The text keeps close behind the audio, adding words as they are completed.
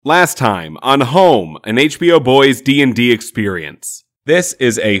Last time on Home, an HBO BOIZ D&D experience. This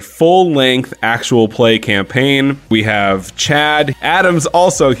is a full-length actual play campaign. We have Chad, Adam's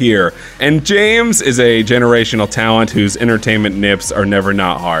also here, and James is a generational talent whose entertainment nips are never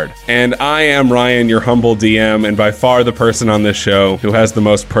not hard. And I am Ryan, your humble DM, and by far the person on this show who has the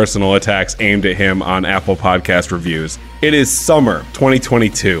most personal attacks aimed at him on Apple Podcast reviews. It is summer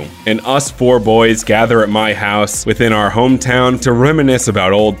 2022, and us four boys gather at my house within our hometown to reminisce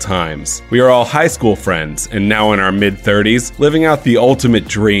about old times. We are all high school friends, and now in our mid-30s, living out the ultimate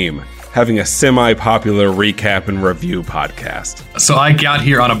dream, having a semi-popular recap and review podcast. So I got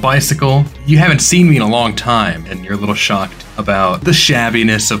here on a bicycle. You haven't seen me in a long time, and you're a little shocked about the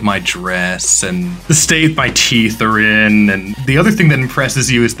shabbiness of my dress and the state my teeth are in. And the other thing that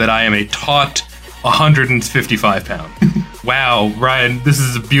impresses you is that I am a taut 155 pound. Wow, Ryan, this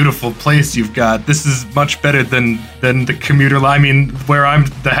is a beautiful place you've got. This is much better than the commuter line. I mean,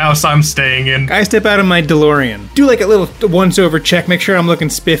 the house I'm staying in. I step out of my DeLorean, do like a little once-over check, make sure I'm looking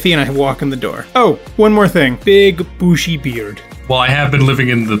spiffy, and I walk in the door. Oh, one more thing. Big, bushy beard. Well, I have been living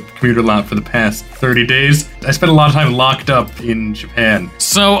in the commuter lot for the past 30 days. I spent a lot of time locked up in Japan.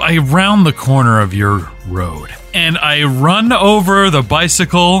 So I round the corner of your road, and I run over the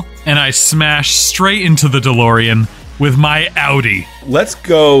bicycle, and I smash straight into the DeLorean with my Audi. Let's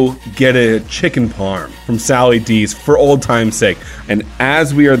go get a chicken parm from Sally D's for old time's sake. And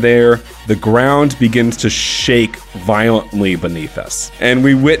as we are there, the ground begins to shake violently beneath us. And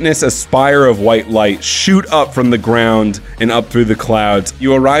we witness a spire of white light shoot up from the ground and up through the clouds.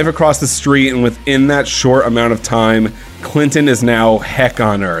 You arrive across the street, and within that short amount of time, Clinton is now heck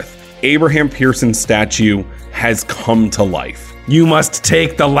on earth. Abraham Pearson's statue has come to life. You must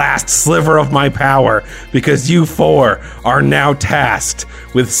take the last sliver of my power, because you four are now tasked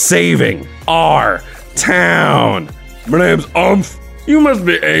with saving our town. My name's Umph. You must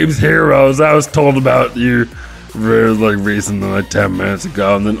be Abe's heroes. I was told about you recently, 10 minutes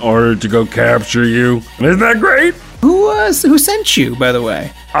ago, and then ordered to go capture you. Isn't that great? Who sent you, by the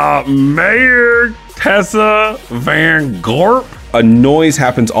way? Mayor Tessa Van Gorp. A noise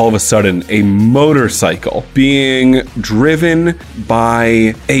happens all of a sudden, a motorcycle being driven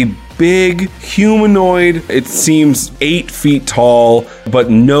by a big humanoid. It seems 8 feet tall, but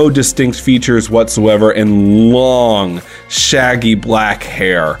no distinct features whatsoever, and long, shaggy black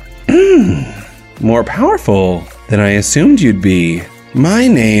hair. More powerful than I assumed you'd be. My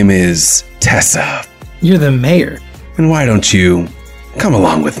name is Tessa. You're the mayor. And why don't you come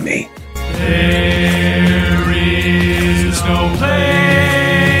along with me? There is no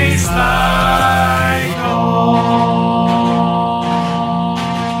place like home.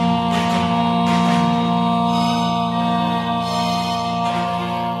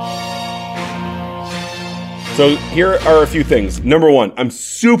 So here are a few things. Number one, I'm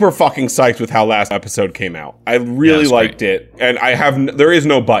super fucking psyched with how last episode came out. I really liked it, and there is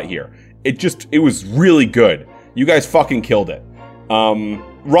no but here. It was really good. You guys fucking killed it.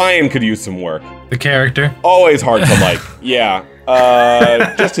 Ryan could use some work. The character? Always hard to like. Yeah.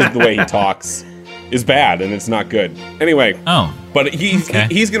 Just the way he talks is bad, and it's not good. Anyway. Oh. But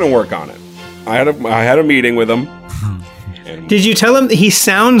he's gonna work on it. I had a meeting with him. Did you tell him that he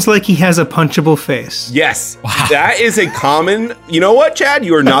sounds like he has a punchable face? Yes. Wow. That is a common... You know what, Chad?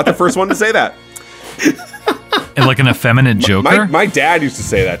 You are not the first one to say that. And like an effeminate joker? My dad used to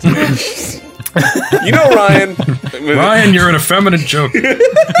say that to me. You know, Ryan. Ryan, you're an effeminate joker.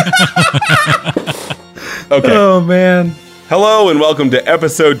 Okay. Oh, man. Hello and welcome to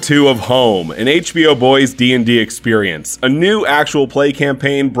episode 2 of Home, an HBO BOIZ D&D experience, a new actual play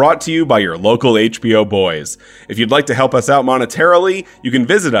campaign brought to you by your local HBO BOIZ. If you'd like to help us out monetarily, you can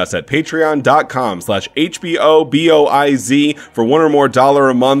visit us at patreon.com/HBOBOIZ for $1 or more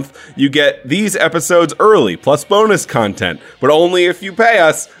a month. You get these episodes early, plus bonus content, but only if you pay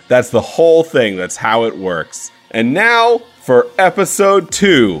us. That's the whole thing. That's how it works. And now for episode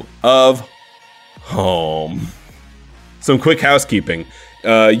 2 of Home. Some quick housekeeping.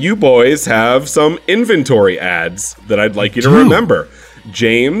 You boys have some inventory ads that I'd like you to remember.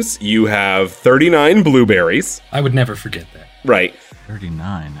 James, you have 39 blueberries. I would never forget that. Right.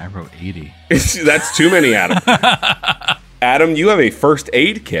 39. I wrote 80. That's too many, Adam. Adam, you have a first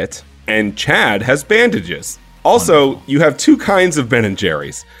aid kit, and Chad has bandages. Also, wonderful. You have 2 kinds of Ben &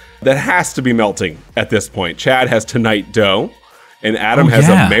 Jerry's. That has to be melting at this point. Chad has Tonight Dough, and Adam has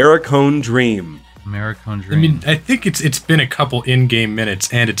Americone Dream. Americone Dream. I mean, I think it's been a couple in-game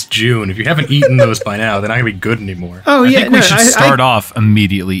minutes, and it's June. If you haven't eaten those by now, they're not going to be good anymore. Oh, yeah. I think we should start off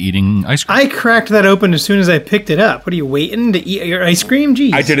immediately eating ice cream. I cracked that open as soon as I picked it up. What are you waiting to eat your ice cream?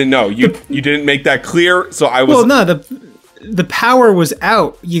 Jeez. I didn't know. You didn't make that clear, so I was... Well, no, the power was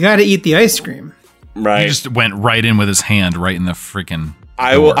out. You got to eat the ice cream. Right. He just went right in with his hand right in the freaking.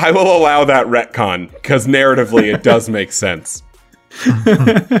 I will allow that retcon because narratively it does make sense.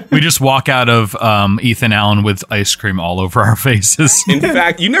 We just walk out of Ethan Allen with ice cream all over our faces. In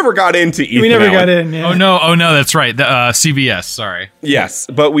fact, you never got into Ethan We never Allen. got in. Yeah. Oh no, that's right. The CVS, sorry. Yes,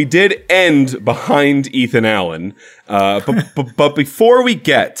 but we did end behind Ethan Allen. But before we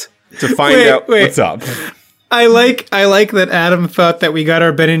get to find out what's up, I like that Adam thought that we got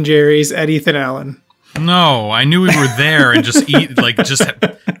our Ben and Jerry's at Ethan Allen. No, I knew we were there and just eat,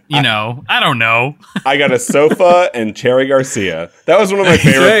 I don't know. I got a sofa and Cherry Garcia. That was one of my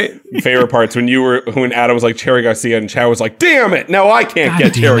favorite parts when Adam was like Cherry Garcia and Chad was like, "Damn it, now I can't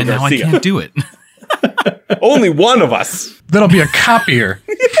get Cherry Now Garcia. I can't do it." Only one of us." That'll be a copier.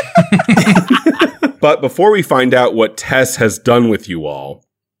 But before we find out what Tess has done with you all,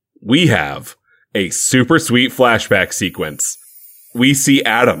 we have a super sweet flashback sequence. We see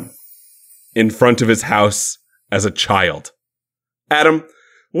Adam in front of his house as a child. Adam,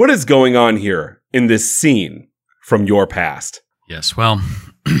 what is going on here in this scene from your past? Yes, well,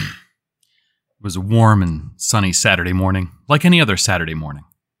 it was a warm and sunny Saturday morning, like any other Saturday morning.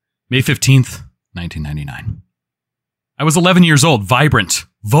 May 15th, 1999. I was 11 years old, vibrant,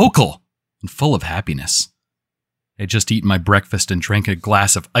 vocal, and full of happiness. I had just eaten my breakfast and drank a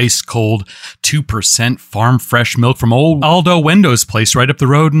glass of ice-cold, 2% farm fresh milk from old Aldo Wendo's place right up the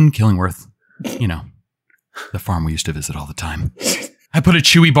road in Killingworth. You know, the farm we used to visit all the time. I put a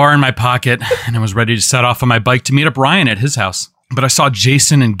Chewy bar in my pocket, and I was ready to set off on my bike to meet up Ryan at his house. But I saw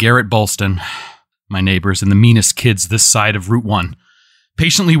Jason and Garrett Bolston, my neighbors and the meanest kids this side of Route 1,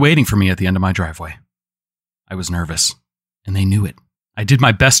 patiently waiting for me at the end of my driveway. I was nervous, and they knew it. I did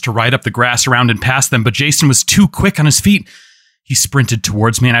my best to ride up the grass around and past them, but Jason was too quick on his feet. He sprinted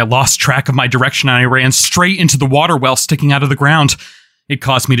towards me, and I lost track of my direction, and I ran straight into the water well sticking out of the ground. It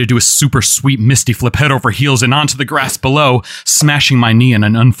caused me to do a super sweet misty flip head over heels and onto the grass below, smashing my knee in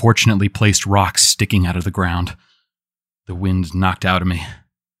an unfortunately placed rock sticking out of the ground. The wind knocked out of me.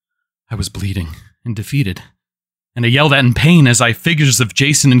 I was bleeding and defeated. And I yelled at in pain as figures of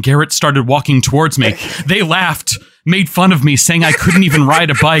Jason and Garrett started walking towards me. They laughed, made fun of me, saying I couldn't even ride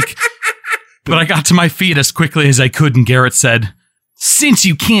a bike. But I got to my feet as quickly as I could, and Garrett said, "Since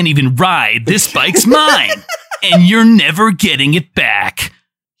you can't even ride, this bike's mine, and you're never getting it back."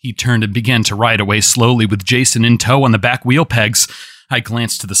 He turned and began to ride away slowly with Jason in tow on the back wheel pegs. I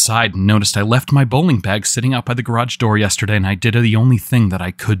glanced to the side and noticed I left my bowling bag sitting out by the garage door yesterday, and I did the only thing that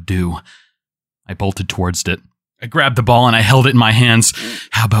I could do. I bolted towards it. I grabbed the ball and I held it in my hands.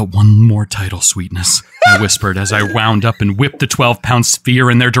 "How about one more title, sweetness?" I whispered as I wound up and whipped the 12-pound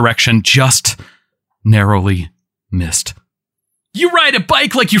sphere in their direction, just narrowly missed. "You ride a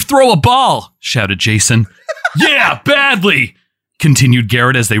bike like you throw a ball," shouted Jason. "Yeah, badly," continued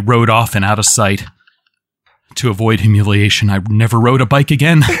Garrett as they rode off and out of sight. To avoid humiliation, I never rode a bike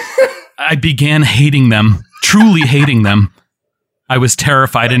again. I began hating them, truly hating them. I was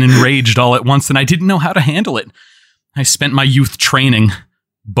terrified and enraged all at once, and I didn't know how to handle it. I spent my youth training,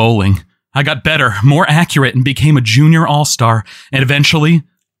 bowling. I got better, more accurate, and became a junior all-star, and eventually,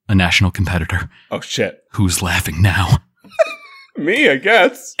 a national competitor. Oh, shit. Who's laughing now? Me, I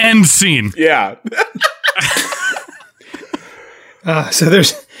guess. End scene. Yeah. So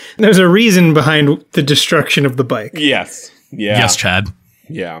there's a reason behind the destruction of the bike. Yes. Yeah. Yes, Chad.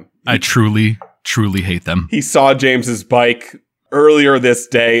 Yeah. I truly, truly hate them. He saw James's bike earlier this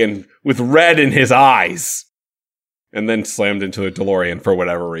day and with red in his eyes, and then slammed into a DeLorean for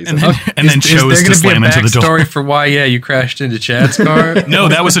whatever reason. And then chose to slam into the door. Story for why you crashed into Chad's car? No,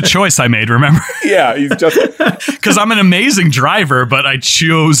 that was a choice I made, remember? Yeah, he's just... Because I'm an amazing driver, but I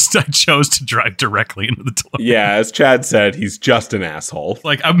chose to drive directly into the door. Yeah, as Chad said, he's just an asshole.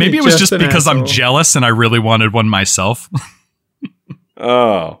 Like, maybe it was just an because I'm asshole. jealous and I really wanted one myself.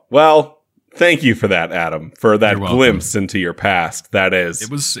 Oh, well, thank you for that, Adam, for that You're welcome. glimpse into your past. That is...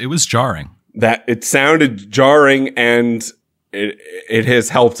 It was jarring. That it sounded jarring, and it has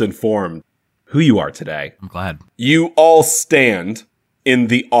helped inform who you are today. I'm glad. You all stand in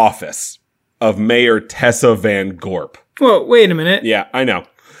the office of Mayor Tessa Van Gorp. Whoa, wait a minute. Yeah, I know.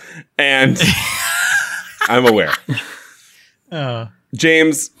 And I'm aware.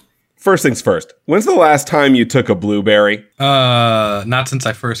 James, first things first. When's the last time you took a blueberry? Not since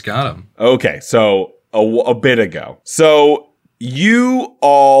I first got him. Okay, so a bit ago. So you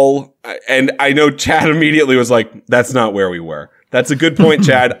all, and I know Chad immediately was like, that's not where we were. That's a good point,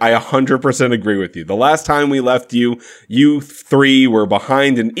 Chad. I 100% agree with you. The last time we left you, you three were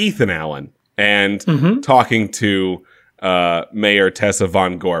behind an Ethan Allen and talking to Mayor Tessa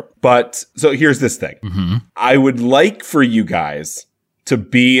Von Gorp. But, so here's this thing. I would like for you guys to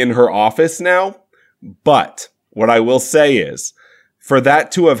be in her office now, but what I will say is, for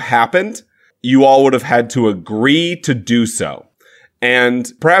that to have happened, you all would have had to agree to do so.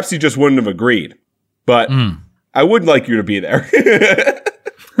 And perhaps you just wouldn't have agreed, but I would like you to be there.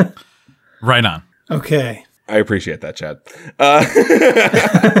 Right on. Okay. I appreciate that, Chad.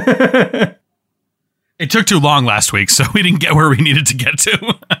 It took too long last week, so we didn't get where we needed to get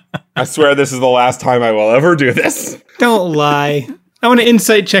to. I swear this is the last time I will ever do this. Don't lie. I want to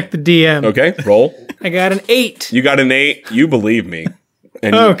insight check the DM. Okay, roll. I got an 8. You got an 8. You believe me.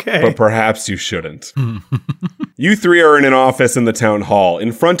 And Okay. But perhaps you shouldn't. You three are in an office in the town hall.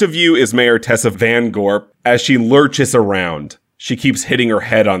 In front of you is Mayor Tessa Van Gorp as she lurches around. She keeps hitting her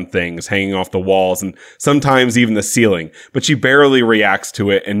head on things hanging off the walls and sometimes even the ceiling, but she barely reacts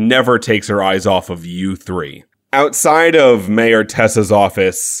to it and never takes her eyes off of you three. Outside of Mayor Tessa's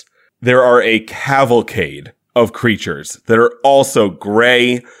office, there are a cavalcade of creatures that are also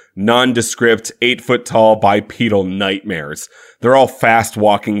gray, nondescript, 8-foot-tall bipedal nightmares. They're all fast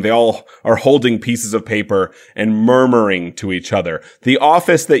walking. They all are holding pieces of paper and murmuring to each other. The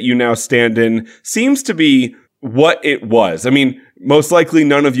office that you now stand in seems to be what it was. I mean, most likely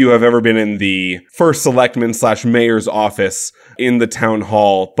none of you have ever been in the first selectman / mayor's office in the town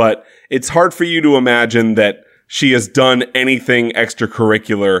hall, but it's hard for you to imagine that she has done anything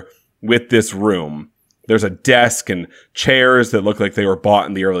extracurricular with this room. There's a desk and chairs that look like they were bought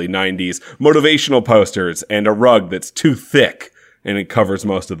in the early 90s, motivational posters, and a rug that's too thick and it covers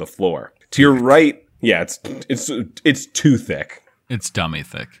most of the floor. To your right, yeah, it's too thick. It's dummy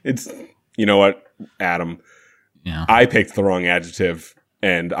thick. It's, you know what, Adam? Yeah. I picked the wrong adjective,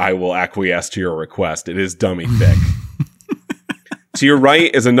 and I will acquiesce to your request. It is dummy thick. To your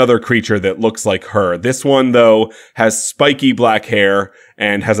right is another creature that looks like her. This one, though, has spiky black hair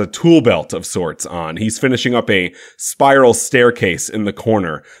and has a tool belt of sorts on. He's finishing up a spiral staircase in the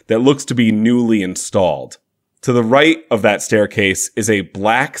corner that looks to be newly installed. To the right of that staircase is a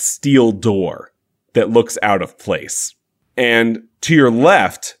black steel door that looks out of place. And to your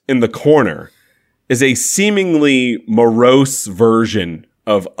left, in the corner, is a seemingly morose version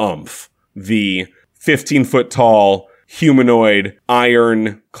of Umph, the 15-foot-tall, humanoid,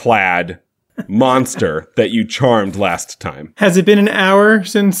 iron-clad monster that you charmed last time. Has it been an hour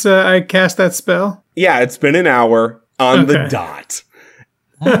since I cast that spell? Yeah, it's been an hour on the dot.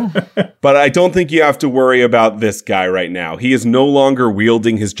 But I don't think you have to worry about this guy right now. He is no longer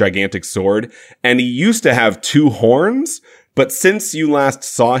wielding his gigantic sword, and he used to have 2 horns, but since you last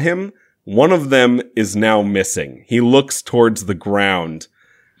saw him, one of them is now missing. He looks towards the ground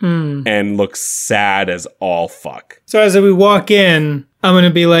and looks sad as all fuck. So as we walk in, I'm going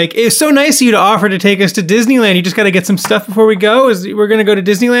to be like, it's so nice of you to offer to take us to Disneyland. You just got to get some stuff before we go. We're going to go to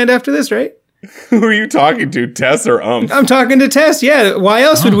Disneyland after this, right? Who are you talking to, Tess or Umph? I'm talking to Tess, yeah. Why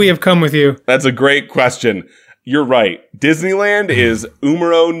else would we have come with you? That's a great question. You're right. Disneyland is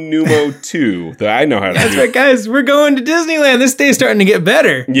Umero Numo 2. I know how to That's right, guys. We're going to Disneyland. This day's starting to get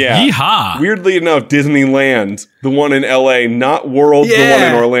better. Yeah. Yeehaw. Weirdly enough, Disneyland, the one in LA, not World, the one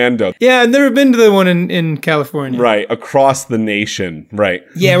in Orlando. Yeah, I've never been to the one in California. Right. Across the nation. Right.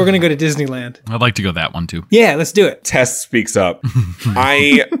 Yeah, we're going to go to Disneyland. I'd like to go that one too. Yeah, let's do it. Tess speaks up.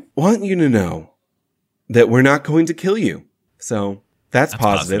 I want you to know that we're not going to kill you. So that's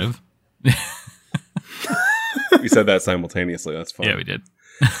positive. We said that simultaneously. That's fun. Yeah, we did.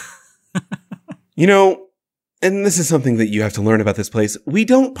 You know, and this is something that you have to learn about this place. We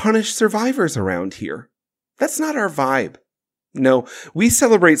don't punish survivors around here. That's not our vibe. No, we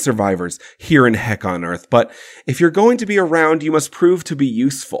celebrate survivors here in Heck on Earth, but if you're going to be around, you must prove to be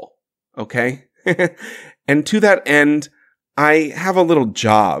useful. Okay? And to that end, I have a little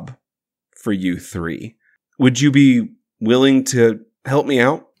job for you three. Would you be willing to help me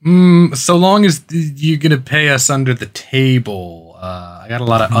out? So long as you're going to pay us under the table. I got a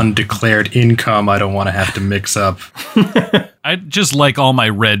lot of undeclared income I don't want to have to mix up. I'd just like all my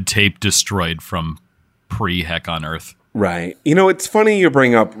red tape destroyed from pre-Heck on Earth. Right. You know, it's funny you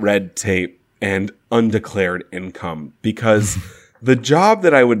bring up red tape and undeclared income because the job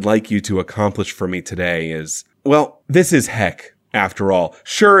that I would like you to accomplish for me today is, well, this is Heck, after all.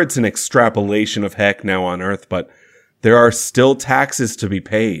 Sure, it's an extrapolation of Heck now on Earth, but there are still taxes to be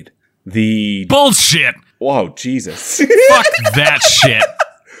paid. The... Bullshit! Whoa, Jesus. Fuck that shit.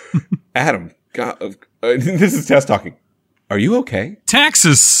 Adam, God, this is Tess talking. Are you okay?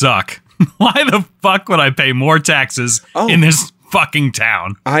 Taxes suck. Why the fuck would I pay more taxes in this fucking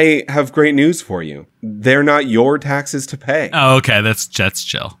town? I have great news for you. They're not your taxes to pay. Oh, okay, that's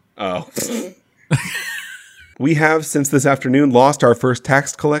chill. Oh. we have, since this afternoon, lost our first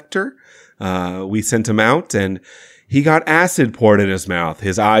tax collector. We sent him out, and he got acid poured in his mouth,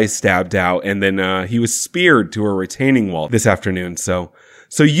 his eyes stabbed out, and then he was speared to a retaining wall this afternoon. So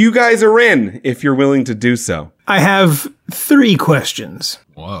you guys are in, if you're willing to do so. I have 3 questions.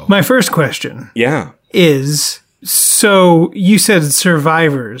 Whoa. My first question Yeah. is, so you said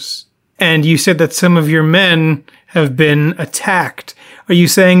survivors, and you said that some of your men have been attacked. Are you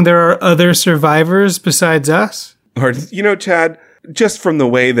saying there are other survivors besides us? Or, Chad, just from the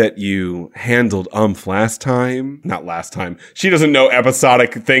way that you handled not last time. She doesn't know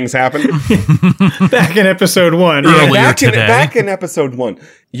episodic things happen. Back in episode 1. Earlier back in, today. back in episode 1,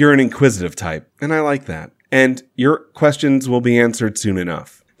 you're an inquisitive type, and I like that. And your questions will be answered soon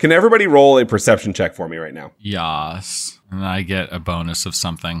enough. Can everybody roll a perception check for me right now? Yes. And I get a bonus of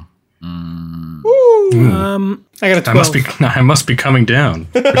something. I got a 12. I must be coming down.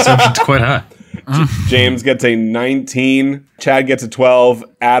 Perception's quite high. James gets a 19. Chad gets a 12.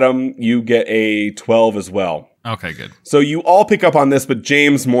 Adam, you get a 12 as well. Okay, good. So you all pick up on this, but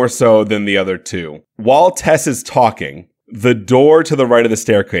James more so than the other two. While Tess is talking, the door to the right of the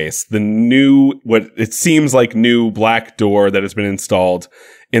staircase, the new, what it seems like new black door that has been installed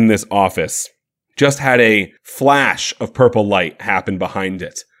in this office, just had a flash of purple light happen behind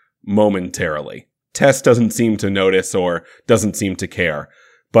it momentarily. Tess doesn't seem to notice or doesn't seem to care,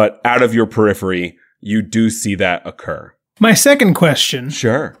 but out of your periphery, you do see that occur. My second question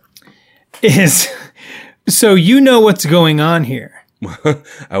Sure. is, so you know what's going on here.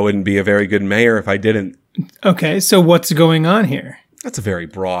 I wouldn't be a very good mayor if I didn't. Okay, so what's going on here? That's a very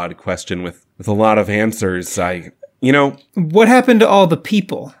broad question with a lot of answers. What happened to all the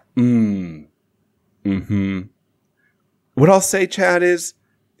people? What I'll say, Chad, is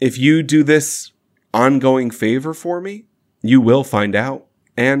if you do this ongoing favor for me, you will find out.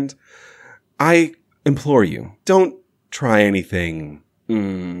 And I implore you, don't try anything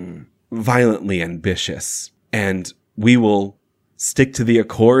violently ambitious. And we will stick to the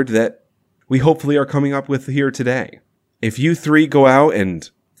accord that we hopefully are coming up with here today. If you 3 go out and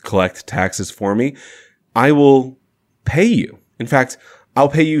collect taxes for me, I will pay you. In fact, I'll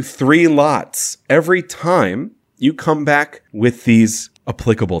pay you 3 lots every time you come back with these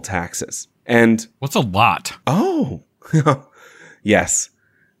applicable taxes. And What's a lot? oh, yes,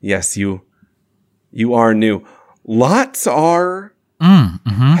 you are new. Lots are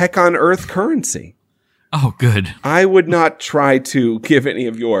heck on earth currency. Oh, good. I would not try to give any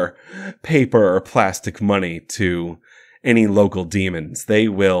of your paper or plastic money to any local demons. They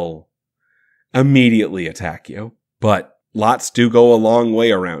will immediately attack you. But lots do go a long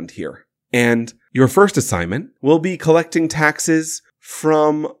way around here. And your first assignment will be collecting taxes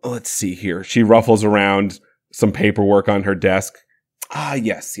from, let's see here. She ruffles around some paperwork on her desk.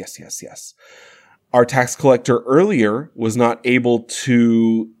 Yes. Our tax collector earlier was not able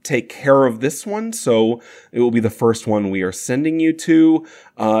to take care of this one, so it will be the first one we are sending you to.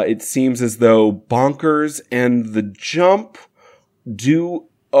 It seems as though Bonkers and the Jump do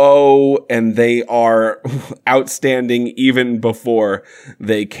owe, and they are outstanding even before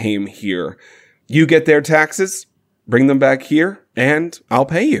they came here. You get their taxes, bring them back here, and I'll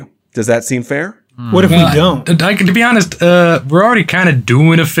pay you. Does that seem fair? What if we don't? To be honest, we're already kind of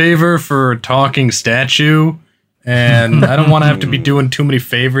doing a favor for a talking statue, and I don't want to have to be doing too many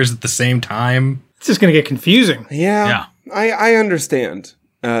favors at the same time. It's just going to get confusing. Yeah. I understand.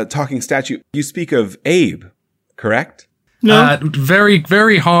 Talking statue. You speak of Abe, correct? No. Very,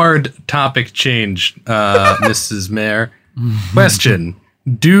 very hard topic change, Mrs. Mayor. Question.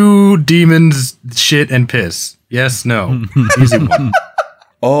 Do demons shit and piss? Yes, no. Easy one.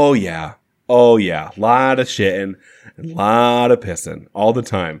 Oh, yeah. Lot of shitting and lot of pissing all the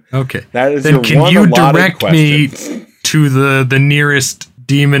time. Okay. That is then your can one you allotted direct me question. to the nearest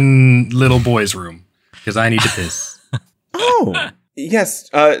demon little boy's room? Because I need to piss. Oh, yes.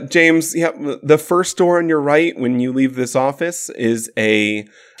 James, the first door on your right when you leave this office is a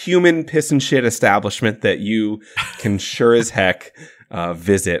human piss and shit establishment that you can sure as heck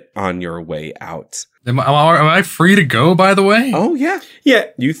visit on your way out. Am I free to go, by the way? Oh, yeah. Yeah.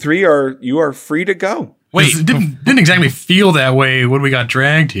 You 3 are free to go. Wait, it didn't exactly feel that way when we got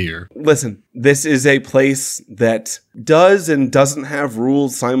dragged here. Listen, this is a place that does and doesn't have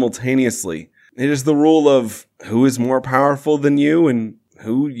rules simultaneously. It is the rule of who is more powerful than you and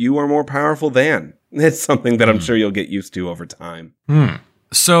who you are more powerful than. It's something that I'm sure you'll get used to over time.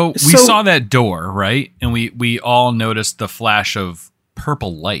 So we saw that door, right? And we all noticed the flash of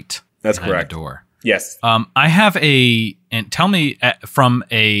purple light. That's behind correct. The door. Yes. I have and tell me from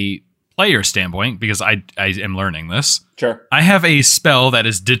a player standpoint, because I am learning this. Sure. I have a spell that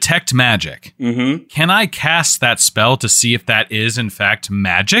is Detect Magic. Mm-hmm. Can I cast that spell to see if that is in fact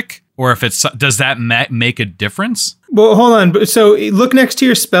magic, or if it's does that make a difference? Well, hold on. So look next to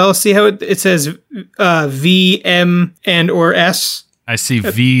your spell. See how it says V, M, and or S. I see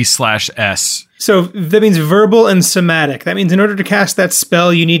V/S. So that means verbal and somatic. That means in order to cast that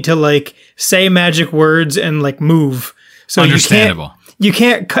spell, you need to like say magic words and like move. So Understandable. You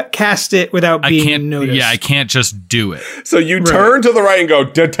can't cast it without being noticed. Yeah, I can't just do it. So you turn to the right and go,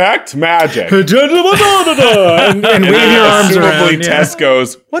 detect magic. and wave your arms around. Presumably Tess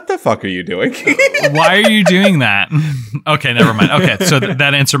goes, what the fuck are you doing? Why are you doing that? Okay, never mind. Okay, so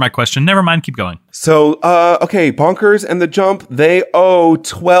that answered my question. Never mind, keep going. So, okay, Bonkers and the Jump, they owe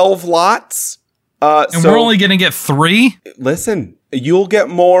 12 lots. And we're only going to get 3? Listen, you'll get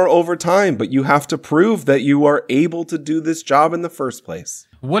more over time, but you have to prove that you are able to do this job in the first place.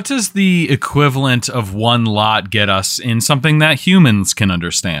 What does the equivalent of 1 lot get us in something that humans can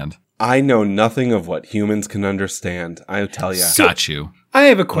understand? I know nothing of what humans can understand. I'll tell you. Got you. I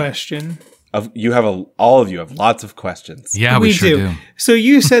have a question. All of you have lots of questions. Yeah, we sure do. So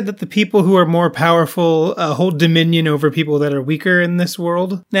you said that the people who are more powerful hold dominion over people that are weaker in this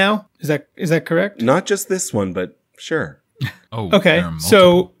world now? Is that correct? Not just this one, but sure. Oh, okay.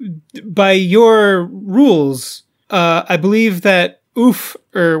 So by your rules, I believe that Oof,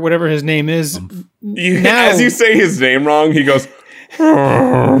 or whatever his name is, now, as you say his name wrong, he goes,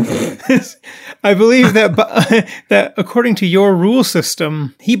 I believe that that according to your rule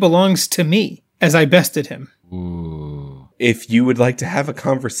system, he belongs to me as I bested him. Ooh. If you would like to have a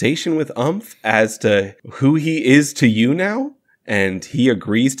conversation with Umph as to who he is to you now, and he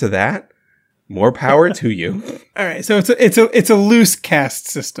agrees to that, more power to you. All right, so it's a loose caste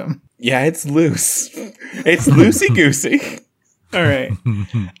system. Yeah, it's loose. It's loosey goosey. All right,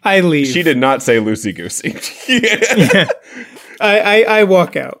 I leave. She did not say loosey goosey. Yeah. I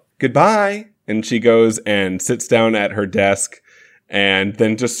walk out. Goodbye. And she goes and sits down at her desk and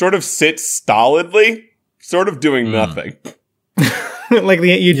then just sort of sits stolidly, sort of doing nothing. Like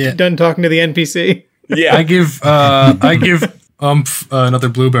you're done talking to the NPC? Yeah. I give another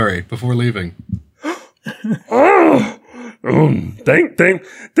blueberry before leaving.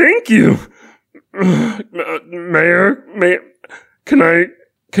 Thank you. Mayor,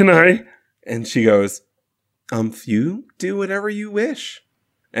 can I? And she goes, you do whatever you wish.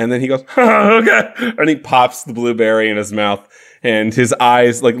 And then he goes, Okay. and he pops the blueberry in his mouth, and his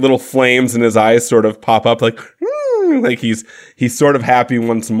eyes, like little flames in his eyes, sort of pop up, like he's sort of happy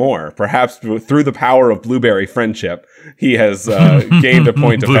once more. Perhaps through the power of blueberry friendship, he has gained a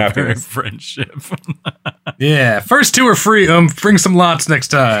point of happiness. Friendship. Yeah, first 2 are free. Bring some lots next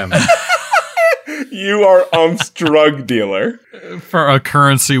time. You are Umph's drug dealer. For a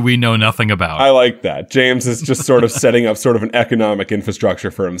currency we know nothing about. I like that. James is just sort of setting up sort of an economic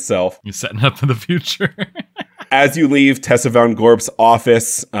infrastructure for himself. You're setting up for the future. As you leave Tessa Van Gorp's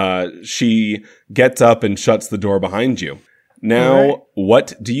office, she gets up and shuts the door behind you. Now,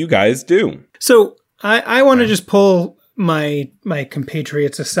 What do you guys do? So I want to just pull my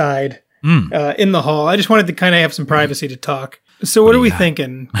compatriots aside in the hall. I just wanted to kind of have some privacy to talk. So what are we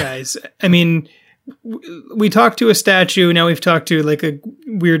thinking, guys? I mean, we talked to a statue. Now we've talked to like a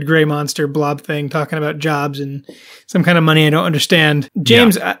weird gray monster blob thing talking about jobs and some kind of money I don't understand.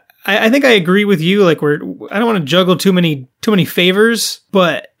 James, I think I agree with you. Like I don't want to juggle too many favors,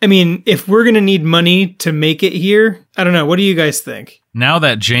 but I mean, if we're going to need money to make it here, I don't know. What do you guys think? Now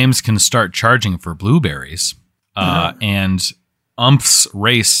that James can start charging for blueberries, and Umph's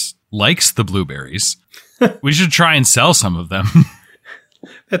race likes the blueberries, we should try and sell some of them.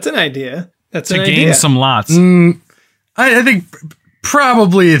 That's an idea. To gain some lots. I think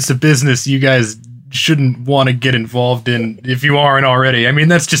probably it's a business you guys shouldn't want to get involved in if you aren't already. I mean,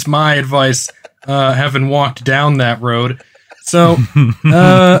 that's just my advice, having walked down that road. So,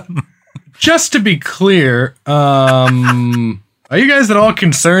 just to be clear, are you guys at all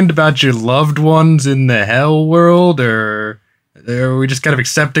concerned about your loved ones in the hell world, or are we just kind of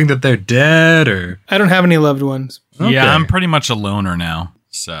accepting that they're dead, or? I don't have any loved ones. Okay. Yeah, I'm pretty much a loner now.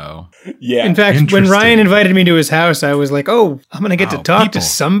 So, yeah. In fact, when Ryan invited me to his house, I was like, "Oh, I'm gonna get to talk to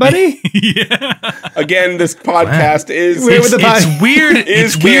somebody." Yeah. Again, this podcast is it's weird.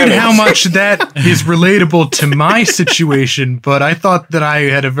 It's weird how much that is relatable to my situation, but I thought that I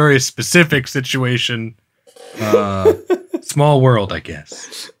had a very specific situation. Small world, I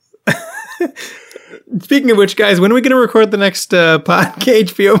guess. Speaking of which, guys, when are we going to record the next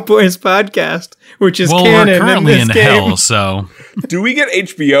HBO BOIZ podcast? Which is canon. We're currently in game. hell, so. Do we get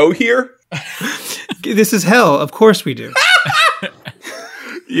HBO here? This is hell. Of course we do.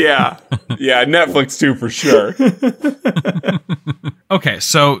 Yeah. Yeah, Netflix too, for sure. Okay,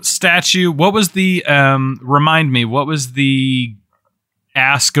 so statue, what was the, remind me, what was the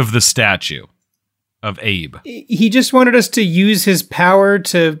ask of the statue of Abe? He just wanted us to use his power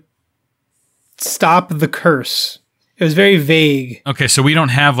to stop the curse. It was very vague. Okay, so we don't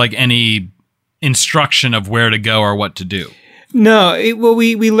have like any instruction of where to go or what to do. No,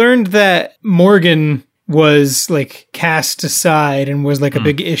 we learned that Morgan was like cast aside and was like a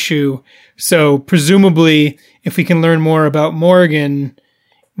big issue. So presumably, if we can learn more about Morgan,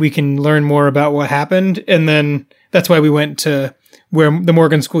 we can learn more about what happened. And then that's why we went to where the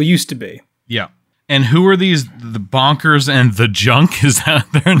Morgan school used to be. Yeah. And who are these, the Bonkers and the Junk? Is that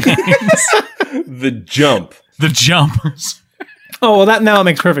their names? The Jump. The Jumpers. Oh, well, that now it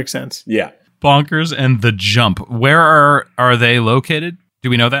makes perfect sense. Yeah. Bonkers and the Jump. Where are they located? Do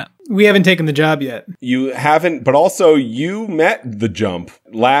we know that? We haven't taken the job yet. You haven't, but also you met the Jump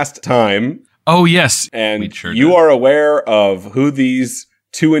last time. Oh, yes. And We sure you did. are aware of who these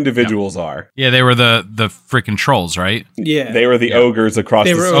two individuals are. Yeah, they were the freaking trolls, right? Yeah. They were the ogres across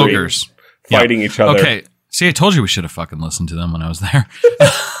They the were street. Ogres. Fighting each other. Okay. See, I told you we should have fucking listened to them when I was there.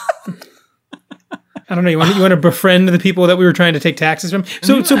 I don't know. You want to befriend the people that we were trying to take taxes from?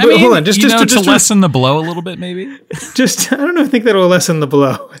 So I mean, hold on. Just to lessen the blow a little bit, maybe? I don't know. I think that'll lessen the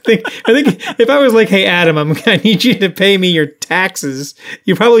blow. I think if I was like, hey, Adam, I need you to pay me your taxes,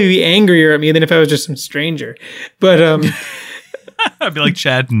 you'd probably be angrier at me than if I was just some stranger. But, I'd be like,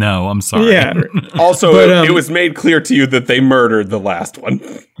 Chad, no, I'm sorry. yeah. Also, But, it was made clear to you that they murdered the last one.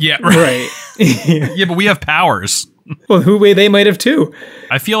 Yeah, right. Right. Yeah, but we have powers. Well, they might have too.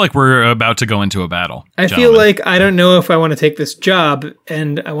 I feel like we're about to go into a battle. I feel gentlemen. like I don't know if I want to take this job,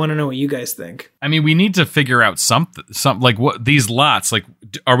 and I want to know what you guys think. I mean, we need to figure out something like what these lots, like,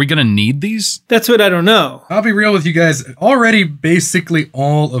 are we going to need these? That's what I don't know. I'll be real with you guys. Already, basically,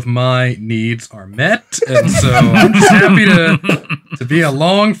 all of my needs are met, and so I'm just happy to be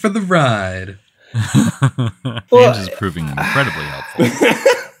along for the ride. Well, James is proving incredibly helpful.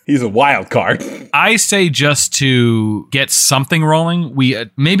 He's a wild card. I say just to get something rolling,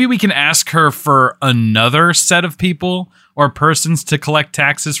 maybe we can ask her for another set of people or persons to collect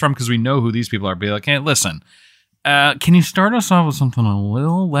taxes from, because we know who these people are. Be like, hey, listen, can you start us off with something a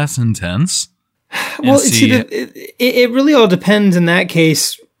little less intense? Well, see, it really all depends in that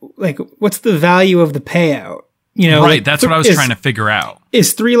case. Like, what's the value of the payout? You know, right? like, That's what I was trying to figure out.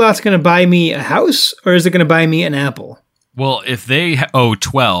 Is 3 lots going to buy me a house, or is it going to buy me an apple? Well, if they owe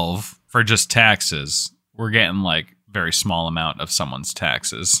 12 for just taxes, we're getting like very small amount of someone's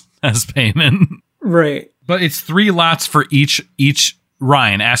taxes as payment. Right. But it's 3 lots for each.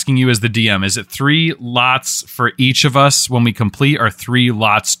 Ryan, asking you as the DM, is it 3 lots for each of us when we complete, or 3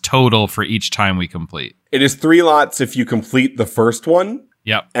 lots total for each time we complete? It is 3 lots if you complete the first one.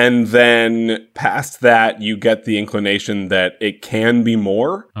 Yep. And then past that, you get the inclination that it can be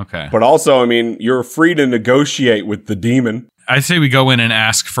more. Okay. But also, I mean, you're free to negotiate with the demon. I say we go in and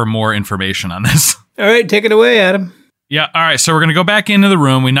ask for more information on this. All right, take it away, Adam. Yeah, all right, so we're going to go back into the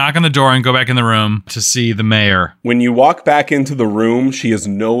room. We knock on the door and go back in the room to see the mayor. When you walk back into the room, she is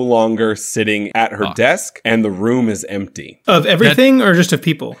no longer sitting at her desk, and the room is empty. Of everything, or just of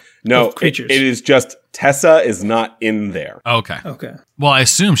people? No, Of creatures. it is just Tessa is not in there. Okay. Okay. Well, I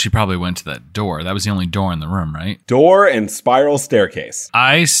assume she probably went to that door. That was the only door in the room, right? Door and spiral staircase.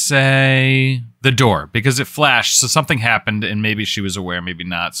 I say the door, because it flashed, so something happened, and maybe she was aware, maybe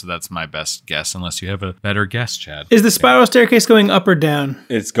not, so that's my best guess, unless you have a better guess, Chad. Is the spiral staircase going up or down?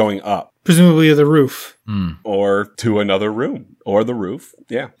 It's going up. Presumably to the roof. Or to another room. Or the roof.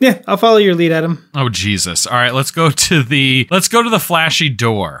 Yeah. Yeah, I'll follow your lead, Adam. Oh, Jesus. All right, let's go to the flashy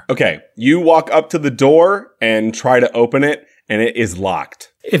door. Okay. You walk up to the door and try to open it, and it is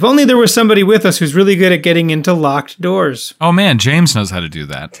locked. If only there was somebody with us who's really good at getting into locked doors. Oh, man, James knows how to do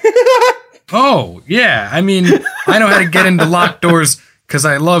that. Oh, yeah. I mean, I know how to get into locked doors because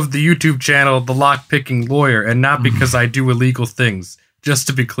I love the YouTube channel, The Lock-Picking Lawyer, and not because I do illegal things, just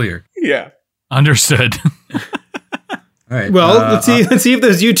to be clear. Yeah. Understood. All right. Well, let's see if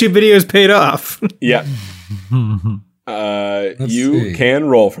those YouTube videos paid off. Yeah. You see. can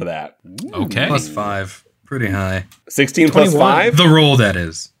roll for that. Okay. +5. Pretty high. 16 plus 21. 5? The roll, that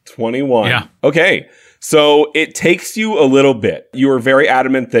is. 21. Yeah. Okay. So it takes you a little bit. You are very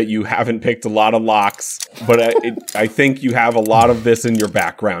adamant that you haven't picked a lot of locks, but I think you have a lot of this in your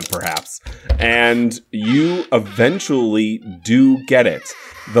background, perhaps. And you eventually do get it.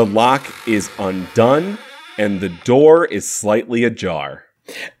 The lock is undone, and the door is slightly ajar.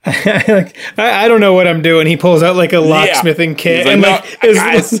 I don't know what I'm doing. He pulls out like a locksmithing kit. He's And like, "No,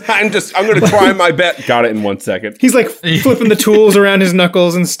 guys, I'm going to try my bet." Got it in 1 second. he's like flipping the tools around his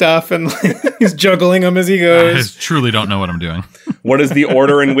knuckles and stuff. And he's juggling them as he I goes. truly don't know what I'm doing. What is the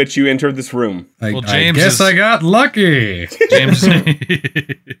order in which you entered this room? Well, James I guess is- I got lucky. James,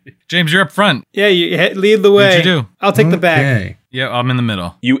 James, you're up front. Yeah, you lead the way. What'd you do? I'll take the back. Okay. Yeah, I'm in the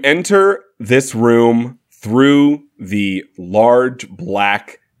middle. You enter this room through the large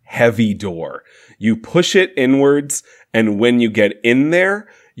black heavy door. You push it inwards, and when you get in there,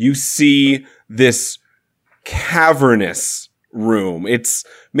 you see this cavernous room. It's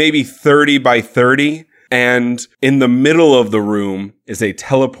maybe 30 by 30. And in the middle of the room is a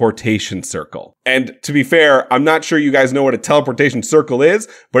teleportation circle. And to be fair, I'm not sure you guys know what a teleportation circle is,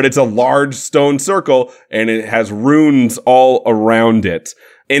 but it's a large stone circle and it has runes all around it.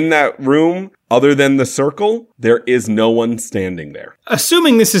 In that room, other than the circle, there is no one standing there.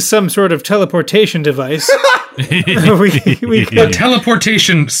 Assuming this is some sort of teleportation device, we A could.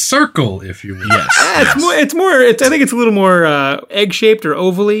 teleportation circle, if you will. Yes. I think it's a little more egg shaped or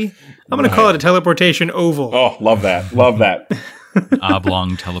ovally. I'm going to call it a teleportation oval. Oh, love that. Love that.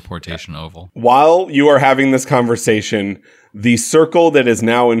 Oblong teleportation oval. While you are having this conversation, the circle that is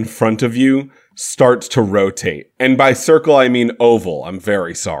now in front of you starts to rotate. And by circle, I mean oval. I'm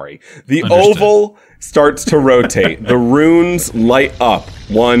very sorry. The Understood. oval starts to rotate. The runes light up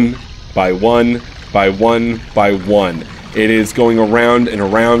one by one by one by one. It is going around and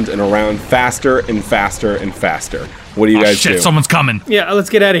around and around, faster and faster and faster. What do you guys Shit, do? someone's coming. Yeah, let's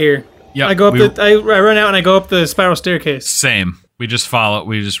get out of here. Yeah, I go up I run out and I go up the spiral staircase. Same. We just follow.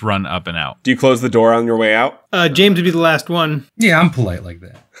 We just run up and out. Do you close the door on your way out? James would be the last one. Yeah, I'm polite like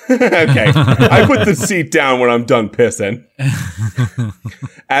that. Okay. I put the seat down when I'm done pissing.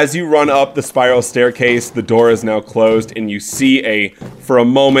 As you run up the spiral staircase, the door is now closed, and you see for a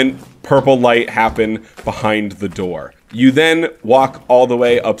moment, purple light happen behind the door. You then walk all the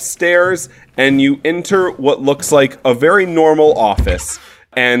way upstairs, and you enter what looks like a very normal office.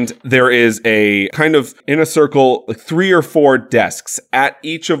 And there is a kind of, in a circle, like 3 or 4 desks. At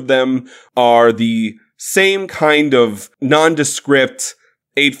each of them are the same kind of nondescript,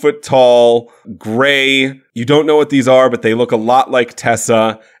 8 foot tall, gray. You don't know what these are, but they look a lot like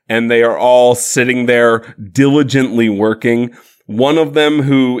Tessa, and they are all sitting there diligently working. One of them,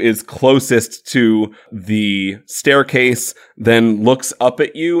 who is closest to the staircase, then looks up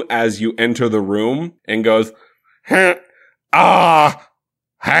at you as you enter the room and goes, hey,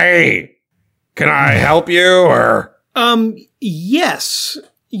 can I help you, or? Yes,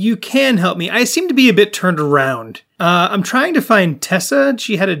 you can help me. I seem to be a bit turned around. I'm trying to find Tessa.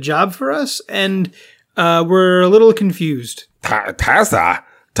 She had a job for us, and we're a little confused. Tessa?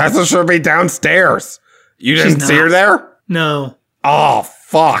 Tessa should be downstairs. You didn't She's see her not. there? No. Oh,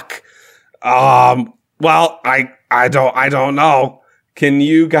 fuck. Well, I don't know. Can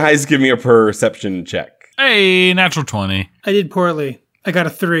you guys give me a perception check? Hey, natural 20. I did poorly. I got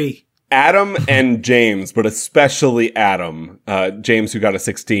a 3. Adam and James, but especially Adam, James, who got a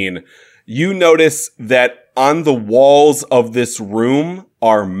 16, you notice that on the walls of this room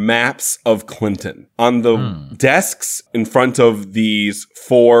are maps of Clinton. On the desks in front of these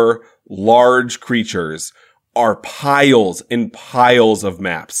 4 large creatures are piles and piles of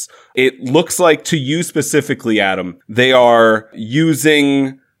maps. It looks like, to you specifically, Adam, they are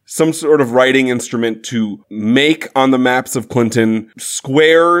using some sort of writing instrument to make on the maps of Clinton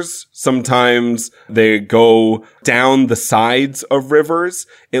squares. Sometimes they go down the sides of rivers.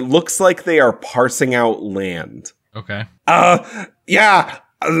 It looks like they are parsing out land. Okay. Yeah.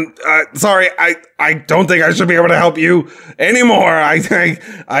 Sorry, I don't think I should be able to help you anymore. You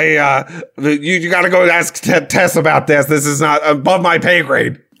gotta go ask Tess about this. This is not above my pay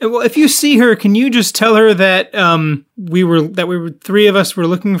grade. Well, if you see her, can you just tell her that we were 3 of us were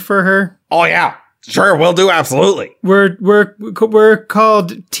looking for her? Oh yeah, sure, will do, absolutely. We're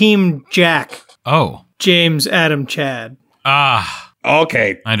called Team Jack. Oh. James, Adam, Chad. Ah.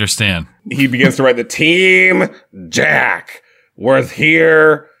 Okay. I understand. He begins to write the Team Jack. We're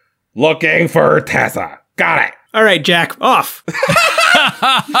here looking for Tessa. Got it. All right, Jack, off.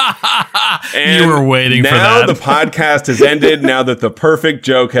 And You were waiting for now that. the podcast has ended now that the perfect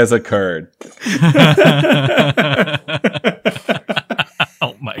joke has occurred.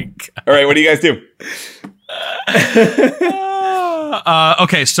 Oh my God. All right, what do you guys do?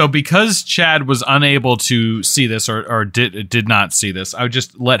 Okay, so because Chad was unable to see this or did not see this, I would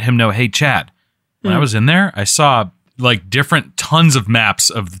just let him know, hey, Chad, when I was in there, I saw like different tons of maps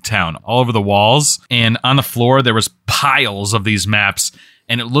of the town all over the walls, and on the floor there was piles of these maps,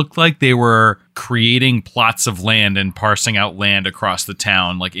 and it looked like they were creating plots of land and parsing out land across the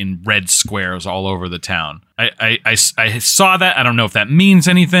town, like in red squares all over the town. I saw that. I don't know if that means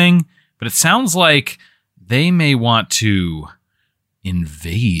anything, but it sounds like they may want to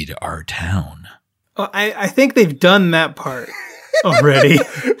invade our town. Oh, I think they've done that part already.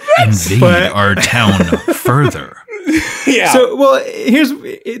 Invade our town further. Yeah. So, well, here's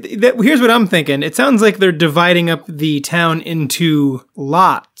what I'm thinking. It sounds like they're dividing up the town into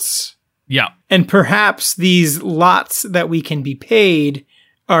lots. Yeah. And perhaps these lots that we can be paid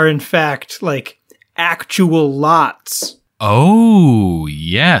are, in fact, like actual lots. Oh,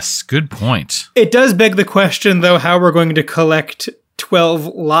 yes. Good point. It does beg the question, though, how we're going to collect 12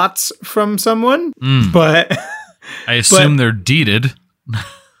 lots from someone. But I assume they're deeded.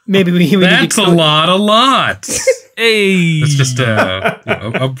 maybe we need That's a lot of lots. Hey. That's just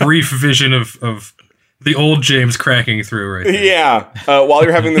a brief vision of the old James cracking through right there. Yeah. While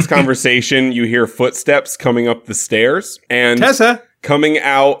you're having this conversation, you hear footsteps coming up the stairs. And Tessa. coming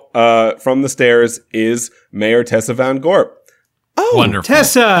out from the stairs is Mayor Tessa Van Gorp. Oh, Wonderful.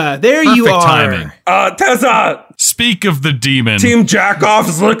 Tessa, there you Perfect are. timing. Tessa! Speak of the demon. Team Jackoff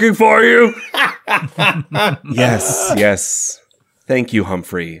is looking for you. Yes. Thank you,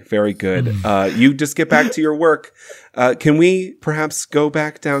 Humphrey. Very good. You just get back to your work. Can we perhaps go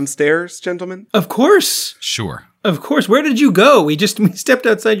back downstairs, gentlemen? Of course. Sure. Of course. Where did you go? We stepped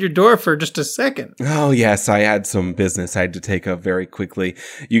outside your door for just a second. Oh, yes, I had some business I had to take up very quickly.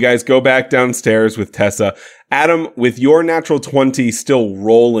 You guys go back downstairs with Tessa. Adam, with your natural 20 still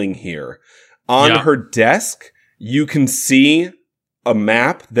rolling here, on her desk, you can see a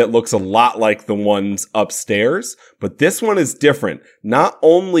map that looks a lot like the ones upstairs, but this one is different. Not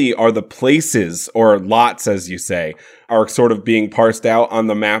only are the places, or lots as you say, are sort of being parsed out on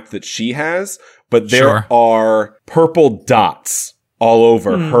the map that she has, but there are purple dots all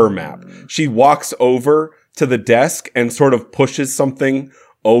over her map. She walks over to the desk and sort of pushes something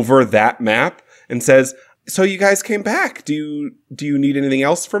over that map and says, "So you guys came back. Do you need anything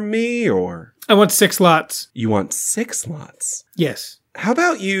else from me, or?" I want 6 lots. You want 6 lots? Yes. How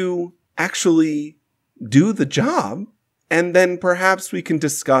about you actually do the job, and then perhaps we can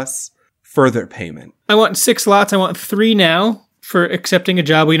discuss further payment? I want 6 lots. I want 3 now for accepting a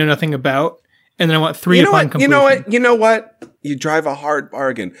job we know nothing about. And then I want 3 upon completion. You know what? You drive a hard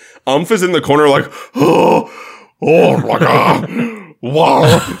bargain. Umph is in the corner like,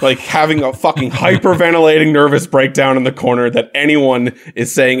 wow. Like having a fucking hyperventilating nervous breakdown in the corner that anyone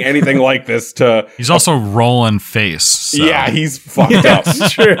is saying anything like this to. He's also rolling face. So. Yeah, he's fucked up.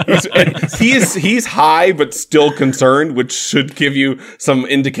 That's true. He's high, but still concerned, which should give you some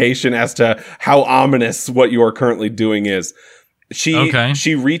indication as to how ominous what you are currently doing is.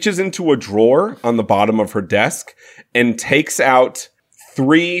 She reaches into a drawer on the bottom of her desk and takes out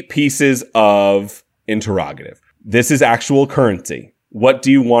 3 pieces of interrogative. This is actual currency. What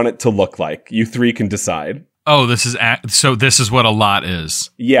do you want it to look like? You 3 can decide. Oh, this is what a lot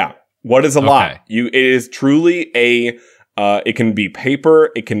is. Yeah. What is a lot? It is truly it can be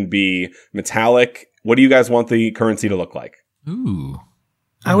paper, it can be metallic. What do you guys want the currency to look like? Ooh.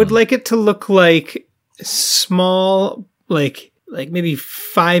 I would like it to look like small, like maybe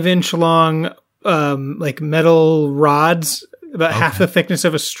 5-inch long, like metal rods, about half the thickness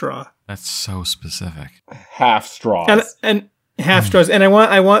of a straw. That's so specific. Half straws. And half straws. And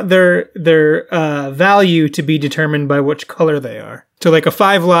I want their value to be determined by which color they are. So like a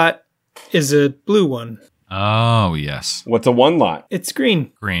 5 lot is a blue one. Oh, yes. What's a 1 lot? It's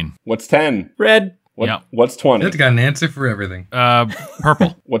green. Green. What's 10? Red. What's 20? It's got an answer for everything.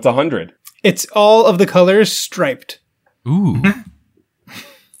 Purple. What's 100? It's all of the colors striped. Ooh.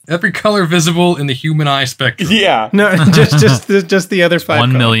 Every color visible in the human eye spectrum. Yeah. No, just the other 5 1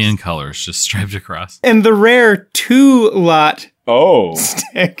 colors. million colors just striped across. And the rare 2 lot Oh.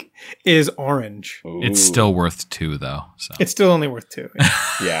 stick is orange. Ooh. It's still worth 2, though. So. It's still only worth 2.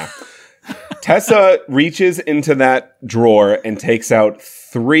 Yeah. Tessa reaches into that drawer and takes out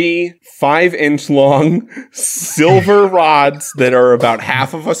 3 5-inch long silver rods that are about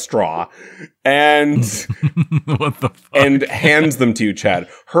half of a straw and What the fuck? and hands them to you, Chad.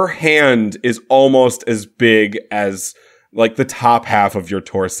 Her hand is almost as big as like the top half of your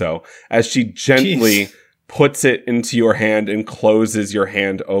torso as she gently puts it into your hand and closes your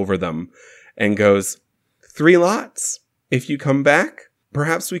hand over them and goes, 3 lots. If you come back,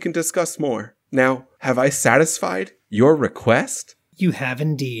 perhaps we can discuss more. Now, have I satisfied your request? You have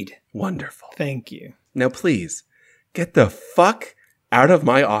indeed. Wonderful. Thank you. Now, please, get the fuck out of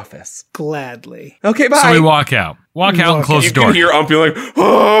my office. Gladly. Okay, bye. So we walk out. Walk out and close You the door. can hear Ump being like, fuck.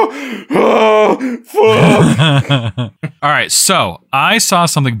 All right, so I saw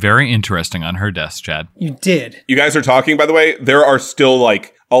something very interesting on her desk, Chad. You did. You guys are talking, by the way, there are still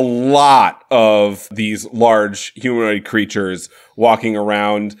like a lot of these large humanoid creatures walking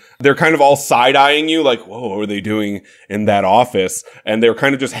around. They're kind of all side-eyeing you like, whoa, what are they doing in that office? And they're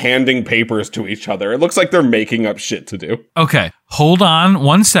kind of just handing papers to each other. It looks like they're making up shit to do. Okay, hold on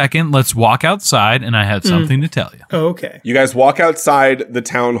 1 second. Let's walk outside, and I have something to tell you. Oh, okay. You guys walk outside the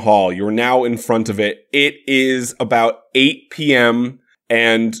town hall. You're now in front of it. It is about 8 p.m.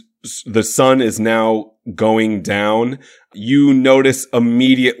 and the sun is now going down. You notice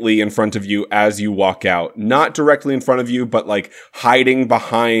immediately in front of you as you walk out, not directly in front of you, but like hiding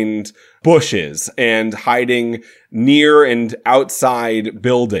behind bushes and hiding near and outside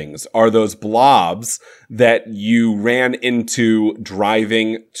buildings are those blobs that you ran into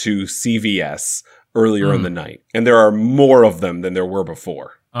driving to CVS earlier in the night. And there are more of them than there were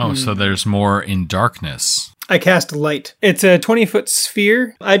before. Oh, so there's more in darkness. I cast light. It's a 20-foot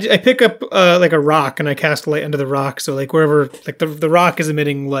sphere. I pick up like a rock and I cast light under the rock. So like wherever, like the rock is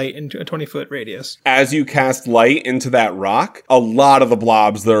emitting light into a 20-foot radius. As you cast light into that rock, a lot of the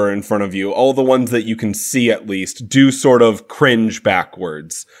blobs that are in front of you, all the ones that you can see at least, do sort of cringe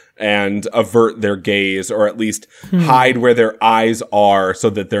backwards and avert their gaze, or at least hide where their eyes are so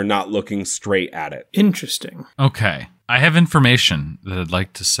that they're not looking straight at it. Interesting. Okay. I have information that I'd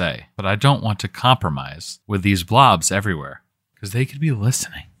like to say, but I don't want to compromise with these blobs everywhere because they could be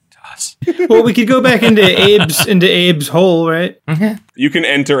listening to us. Well, we could go back into Abe's hole, right? You can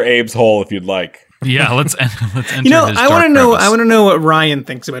enter Abe's hole if you'd like. Yeah, let's enter You know, his I want to dark know. crevice. I want to know what Ryan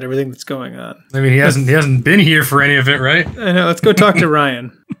thinks about everything that's going on. I mean, he hasn't been here for any of it, right? I know. Let's go talk to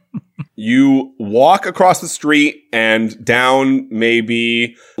Ryan. You walk across the street and down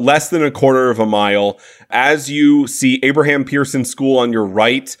maybe less than a quarter of a mile as you see Abraham Pearson School on your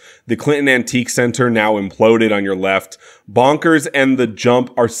right, the Clinton Antique Center now imploded on your left. Bonkers and the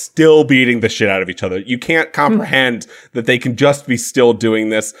Jump are still beating the shit out of each other. You can't comprehend that they can just be still doing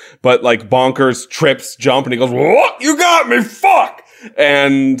this, but like Bonkers trips Jump and he goes, "What? You got me, fuck!"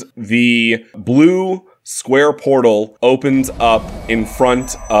 And the blue square portal opens up in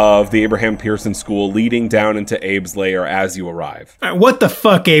front of the Abraham Pearson School, leading down into Abe's lair as you arrive. All right, what the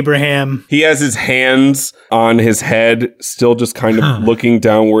fuck, Abraham? He has his hands on his head, still just kind of looking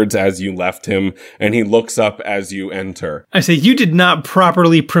downwards as you left him, and he looks up as you enter. I say, you did not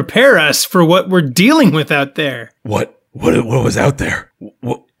properly prepare us for what we're dealing with out there. What was out there?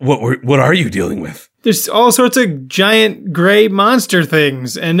 What are you dealing with? There's all sorts of giant gray monster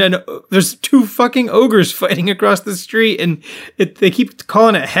things, and then there's two fucking ogres fighting across the street, and they keep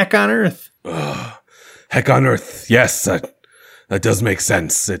calling it Heck on Earth. Heck on Earth. Yes, that does make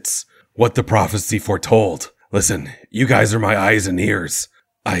sense. It's what the prophecy foretold. Listen, you guys are my eyes and ears.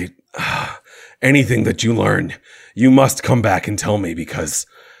 Anything that you learn, you must come back and tell me, because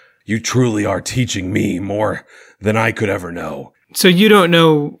you truly are teaching me more than I could ever know. So you don't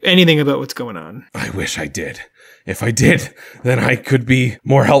know anything about what's going on. I wish I did. If I did, then I could be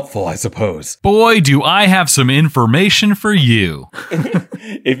more helpful, I suppose. Boy, do I have some information for you.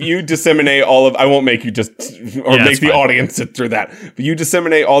 If you disseminate all of, I won't make you just, or Yeah, make the fine. audience sit through that, but you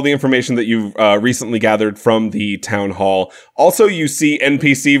disseminate all the information that you've recently gathered from the town hall. Also, you see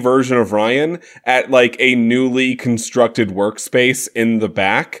NPC version of Ryan at like a newly constructed workspace in the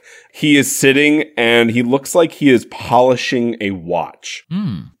back. He is sitting and he looks like he is polishing a watch.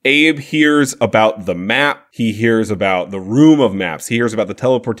 Abe hears about the map. He hears about the room of maps. He hears about the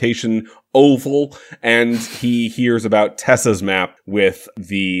teleportation oval, and he hears about Tessa's map with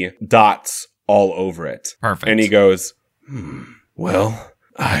the dots all over it. Perfect. And he goes, well,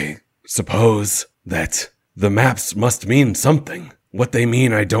 I suppose that the maps must mean something. What they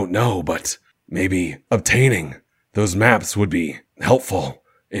mean, I don't know, but maybe obtaining those maps would be helpful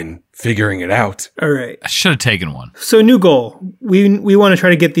in figuring it out. All right. I should have taken one. So new goal. We want to try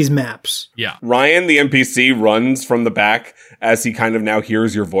to get these maps. Yeah. Ryan, the NPC, runs from the back as he kind of now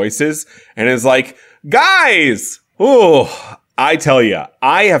hears your voices and is like, guys! Oh, I tell you,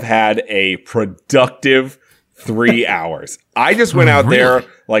 I have had a productive 3 hours. I just went out there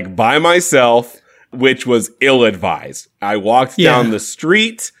like by myself, which was ill-advised. I walked down the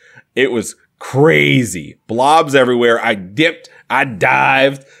street. It was crazy. Blobs everywhere. I dipped. I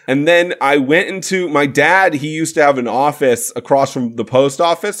dived, and then I went into my dad. He used to have an office across from the post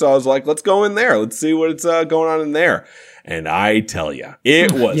office. So I was like, let's go in there. Let's see what's going on in there. And I tell you,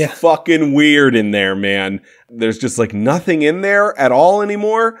 it was fucking weird in there, man. There's just like nothing in there at all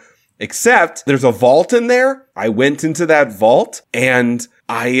anymore. Except there's a vault in there. I went into that vault and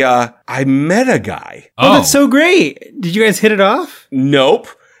I met a guy. Oh, that's so great. Did you guys hit it off? Nope.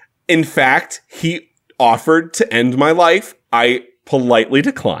 In fact, he offered to end my life. I politely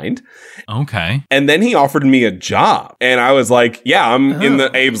declined. Okay. And then he offered me a job. And I was like, yeah, I'm in the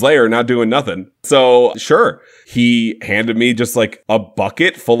Abe's lair, not doing nothing. So sure. He handed me just like a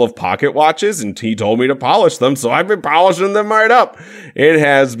bucket full of pocket watches and he told me to polish them. So I've been polishing them right up. It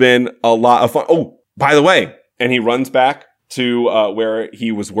has been a lot of fun. Oh, by the way, and he runs back to where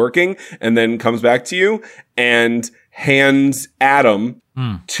he was working and then comes back to you and hands Adam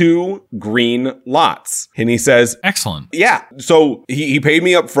 2 green lots. And he says, excellent. Yeah. So he paid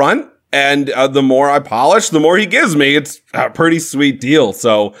me up front. And the more I polish, the more he gives me. It's a pretty sweet deal.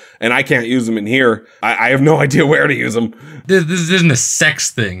 So, and I can't use them in here. I have no idea where to use them. This isn't a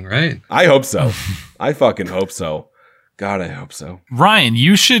sex thing, right? I hope so. I fucking hope so. God, I hope so. Ryan,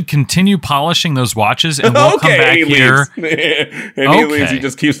 you should continue polishing those watches and we'll come back here. He leaves. He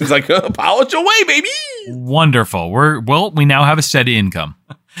just keeps, he's like, polish away, baby. Wonderful. We now have a steady income.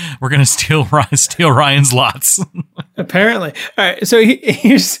 We're going to steal Ryan's lots. Apparently. All right. So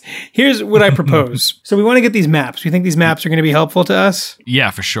here's what I propose. So we want to get these maps. We think these maps are going to be helpful to us? Yeah,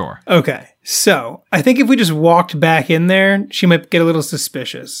 for sure. Okay. So I think if we just walked back in there, she might get a little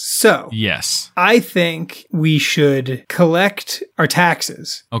suspicious. So yes, I think we should collect our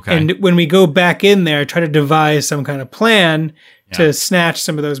taxes. Okay. And when we go back in there, try to devise some kind of plan to snatch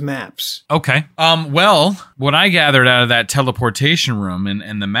some of those maps. Okay. Well, what I gathered out of that teleportation room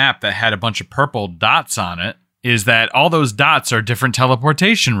and the map that had a bunch of purple dots on it is that all those dots are different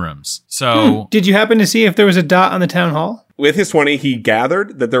teleportation rooms. So Did you happen to see if there was a dot on the town hall? With his 20, he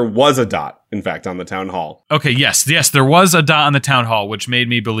gathered that there was a dot, in fact, on the town hall. Okay, yes, there was a dot on the town hall, which made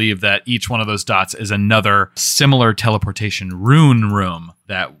me believe that each one of those dots is another similar teleportation rune room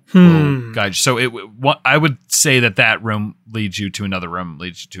that will guide you. So I would say that room leads you to another room,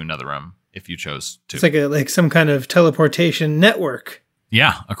 if you chose to. It's like some kind of teleportation network.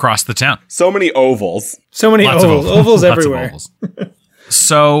 Yeah, across the town. So many ovals. So many Lots ovals. of ovals. Ovals Lots everywhere. of ovals.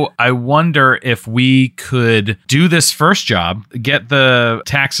 So I wonder if we could do this first job, get the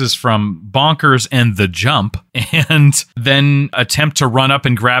taxes from Bonkers and the Jump, and then attempt to run up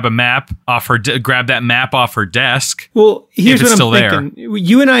and grab a map off grab that map off her desk. Well, here's if it's what still I'm thinking.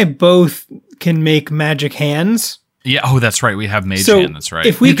 You and I both can make magic hands. Yeah. Oh, that's right. We have Mage So Hand. That's right.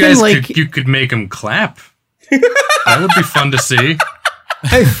 if we You can guys you could make them clap. That would be fun to see.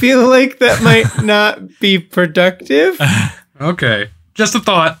 I feel like that might not be productive. Okay. Just a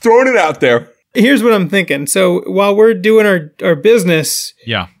thought. Throwing it out there. Here's what I'm thinking. So while we're doing our business,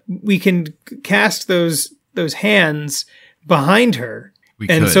 yeah. we can cast those hands behind her. We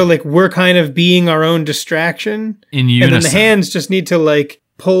and could. so like we're kind of being our own distraction. In unison. And then the hands just need to like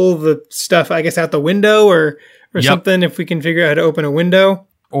pull the stuff, I guess, out the window or something if we can figure out how to open a window.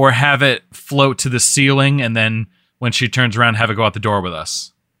 Or have it float to the ceiling and then when she turns around, have it go out the door with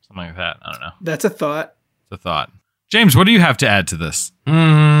us. Something like that. I don't know. That's a thought. It's a thought. James, what do you have to add to this?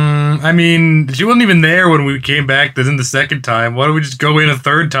 I mean, she wasn't even there when we came back then the second time. Why don't we just go in a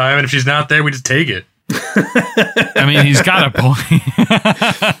third time, and if she's not there, we just take it? I mean, he's got a point.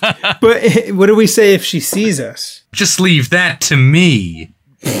 But what do we say if she sees us? Just leave that to me.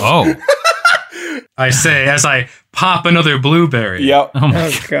 Oh. I say as I pop another blueberry. Yep.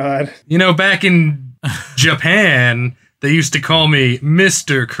 Oh, God. You know, back in Japan, they used to call me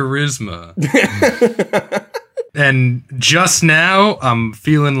Mr. Charisma. And just now, I'm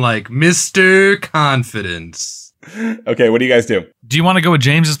feeling like Mr. Confidence. Okay, what do you guys do? Do you want to go with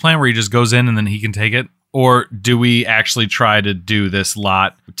James's plan where he just goes in and then he can take it? Or do we actually try to do this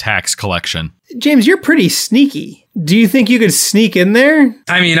lot tax collection? James, you're pretty sneaky. Do you think you could sneak in there?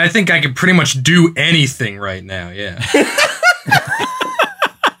 I mean, I think I could pretty much do anything right now, yeah.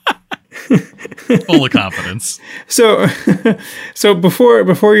 Full of confidence. So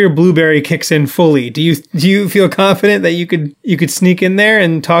before your blueberry kicks in fully, do you feel confident that you could sneak in there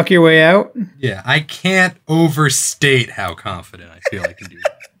and talk your way out? Yeah, I can't overstate how confident I feel I can do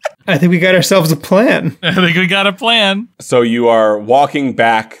that. I think we got ourselves a plan. I think we got a plan. So you are walking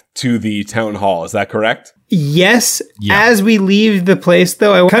back to the town hall, is that correct? Yes. Yeah. As we leave the place,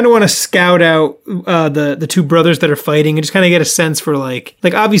 though, I kind of want to scout out the two brothers that are fighting and just kind of get a sense for like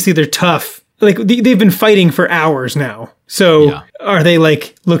obviously they're tough. Like they've been fighting for hours now. So Are they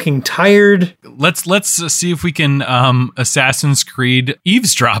like looking tired? Let's see if we can Assassin's Creed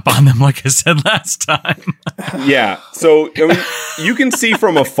eavesdrop on them, like I said last time. Yeah. So I mean, you can see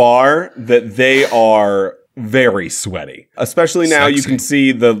from afar that they are very sweaty. Especially now you can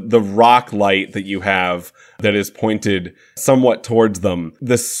see the rock light that you have that is pointed somewhat towards them.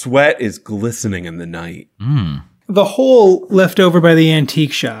 The sweat is glistening in the night. The hole left over by the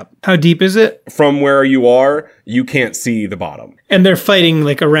antique shop, how deep is it? From where you are, you can't see the bottom. And they're fighting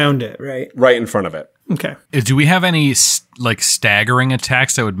like around it, right? Right in front of it. Okay. Do we have any like staggering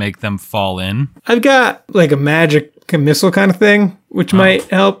attacks that would make them fall in? I've got like a magic missile kind of thing, which might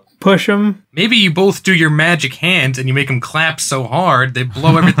help push them. Maybe you both do your magic hands and you make them clap so hard they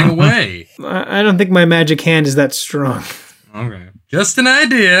blow everything away. I don't think my magic hand is that strong. Okay. Just an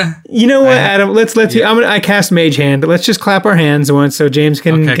idea. You know what, Adam? Let's. I cast Mage Hand. Let's just clap our hands once so James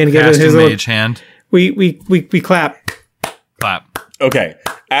can get his little Mage Hand. We clap. Clap. Okay.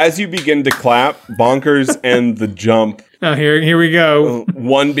 As you begin to clap, Bonkers and the Jump. Oh, here we go.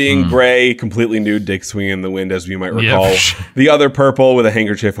 One being gray, completely nude, dick swinging in the wind, as you might recall. Yep. The other purple with a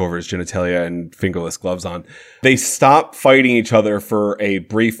handkerchief over his genitalia and fingerless gloves on. They stop fighting each other for a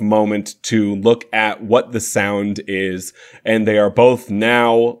brief moment to look at what the sound is, and they are both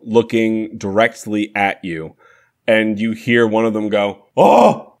now looking directly at you. And you hear one of them go,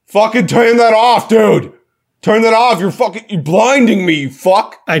 "Oh, fucking turn that off, dude! Turn that off! You're blinding me, you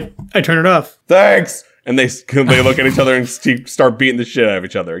fuck!" I turn it off. Thanks. And they look at each other and start beating the shit out of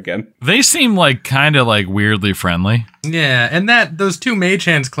each other again. They seem like kind of like weirdly friendly. Yeah, and those two mage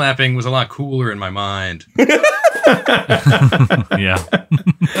hands clapping was a lot cooler in my mind. Yeah.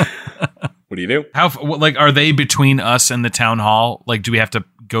 What do you do? Are they between us and the town hall? Like, do we have to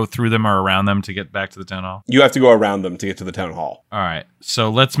go through them or around them to get back to the town hall? You have to go around them to get to the town hall. All right. So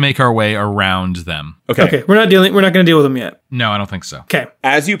let's make our way around them. Okay. We're not going to deal with them yet. No, I don't think so. Okay.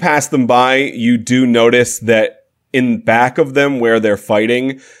 As you pass them by, you do notice that in back of them where they're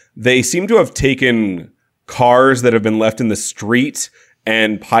fighting, they seem to have taken cars that have been left in the street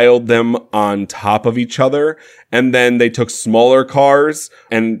and piled them on top of each other. And then they took smaller cars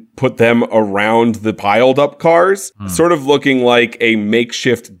and put them around the piled up cars, sort of looking like a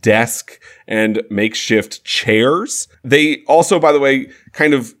makeshift desk and makeshift chairs. They also, by the way,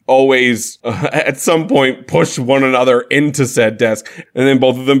 kind of always at some point push one another into said desk. And then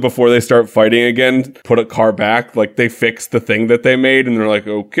both of them, before they start fighting again, put a car back, like they fixed the thing that they made. And they're like,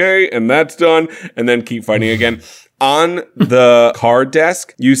 okay, and that's done. And then keep fighting again. On the car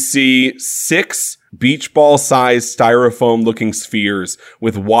desk, you see 6 beach ball sized styrofoam looking spheres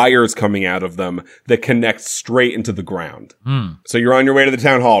with wires coming out of them that connect straight into the ground. So you're on your way to the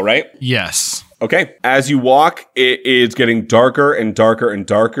town hall, right? Yes. Okay. As you walk, it is getting darker and darker and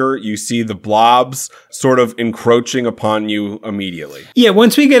darker. You see the blobs sort of encroaching upon you immediately. Yeah,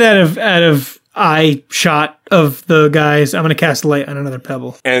 once we get out of eye shot of the guys, I'm going to cast light on another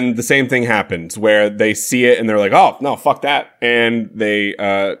pebble. And the same thing happens where they see it and they're like, oh, no, fuck that. And they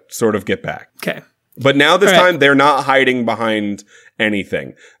sort of get back. Okay. But now this time they're not hiding behind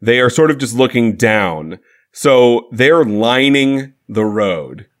anything. They are sort of just looking down. So they're lining the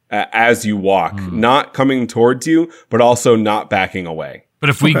road as you walk, not coming towards you, but also not backing away. But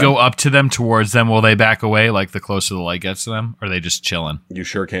if we go up to them, towards them, will they back away like the closer the light gets to them? Or are they just chilling? You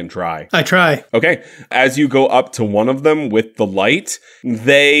sure can try. I try. Okay. As you go up to one of them with the light,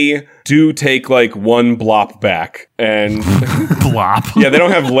 they do take like one blop back. And Blop. yeah, they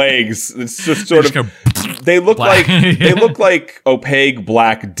don't have legs. It's just sort of they look black. they look like opaque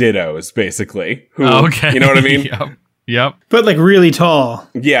black dittos, basically. Who, Okay. You know what I mean? Yep. But like really tall.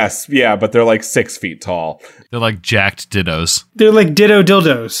 Yes, yeah, but they're like 6 feet tall. They're like jacked dittos. They're like ditto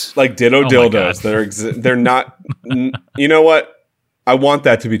dildos. Like ditto my dildos. God. They're not, you know what? I want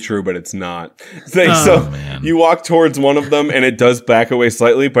that to be true, but it's not. Man. You walk towards one of them and it does back away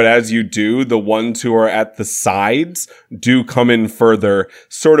slightly, but as you do, the ones who are at the sides do come in further,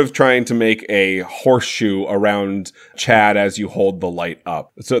 sort of trying to make a horseshoe around Chad as you hold the light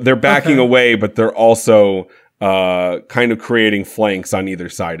up. So they're backing away, but they're also kind of creating flanks on either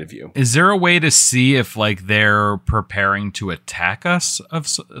side of you. Is there a way to see if like they're preparing to attack us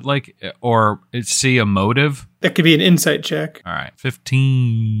or see a motive? That could be an insight check. All right.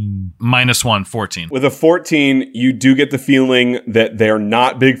 15 minus 1, 14. With a 14, you do get the feeling that they're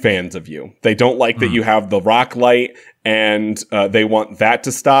not big fans of you. They don't like that you have the rock light, and they want that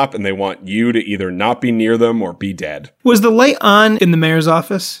to stop, and they want you to either not be near them or be dead. Was the light on in the mayor's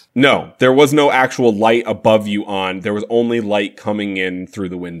office? No, there was no actual light above you on. There was only light coming in through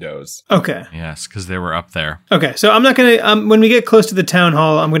the windows. Okay. Yes, because they were up there. Okay, so I'm not gonna. When we get close to the town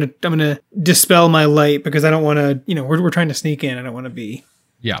hall, I'm gonna dispel my light because I don't want to. You know, we're trying to sneak in. I don't want to be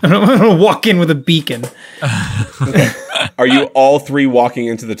Yeah. I'm gonna walk in with a beacon. Are you all three walking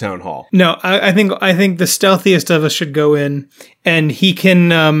into the town hall? No, I think the stealthiest of us should go in, and he can.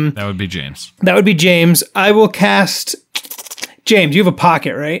 That would be James. That would be James. I will cast. James, you have a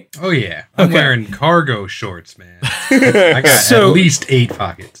pocket, right? Oh yeah, I'm Okay. wearing cargo shorts, man. I got at least 8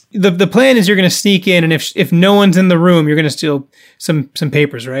 pockets. The plan is you're going to sneak in, and if no one's in the room, you're going to steal some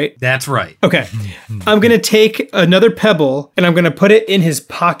papers, right? That's right. Okay. I'm going to take another pebble, and I'm going to put it in his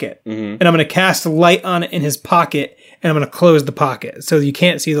pocket, and I'm going to cast a light on it in his pocket, and I'm going to close the pocket so you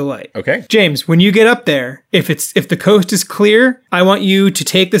can't see the light. Okay. James, when you get up there, if the coast is clear, I want you to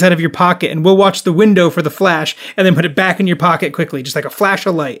take this out of your pocket, and we'll watch the window for the flash, and then put it back in your pocket quickly, just like a flash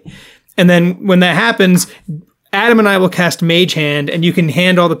of light. And then when that happens, Adam and I will cast Mage Hand, and you can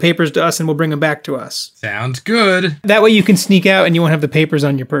hand all the papers to us, and we'll bring them back to us. Sounds good. That way you can sneak out, and you won't have the papers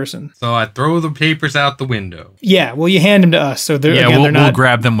on your person. So I throw the papers out the window. Yeah, well, you hand them to us, so they're Yeah, again, we'll not.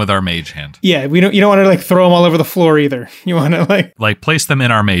 grab them with our mage hand. Yeah, you don't want to like throw them all over the floor either. You want to Like, place them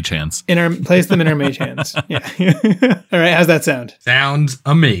in our mage hands. place them in our mage hands. Yeah. All right, how's that sound? Sounds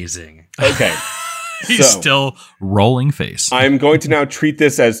amazing. Okay. He's So- still rolling face. I'm going to now treat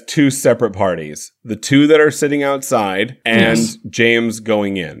this as two separate parties. The two that are sitting outside and James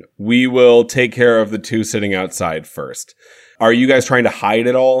going in. We will take care of the two sitting outside first. Are you guys trying to hide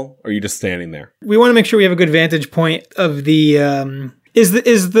at all? Or are you just standing there? We want to make sure we have a good vantage point of the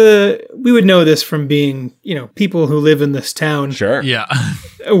we would know this from being, people who live in this town. Sure. Yeah.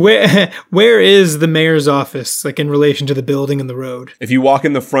 Where is the mayor's office, like in relation to the building and the road? If you walk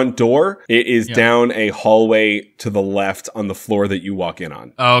in the front door, it is down a hallway to the left on the floor that you walk in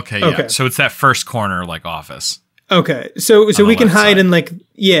on. Okay, yeah. Okay. So it's that first corner, like, office. Okay, so we the can left hide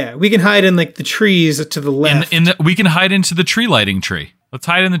side. we can hide in like the trees to the left. We can hide into the tree lighting tree. Let's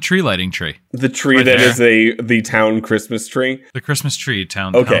hide in the tree lighting tree. The tree Right that there. is the town Christmas tree. The Christmas tree,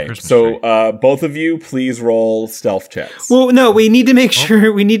 town Okay, Christmas so tree. both of you, please roll stealth checks. Well, no, we need to make sure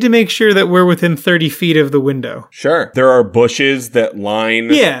that we're within 30 feet of the window. Sure. There are bushes that line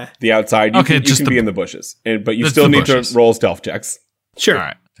the outside. You Okay, can, you just can the- be in the bushes, but you Just still the need bushes. to roll stealth checks. Sure. All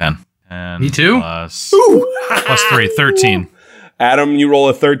right, 10. And Me too? Plus 3, 13. Adam, you roll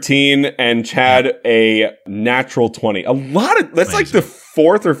a 13, and Chad a natural 20. That's like the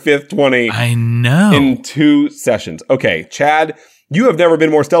fourth or fifth 20 I know. in 2 sessions. Okay, Chad, you have never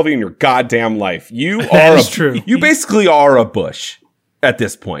been more stealthy in your goddamn life. You That are is true. You basically are a bush at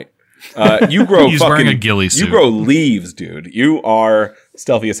this point. You grow He's fucking wearing a ghillie You suit. grow leaves, dude. You are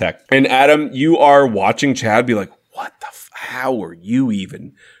stealthy as heck. And Adam, you are watching Chad be like, "What the? How are you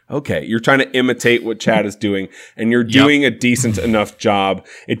even?" Okay, you're trying to imitate what Chad is doing, and you're doing a decent enough job.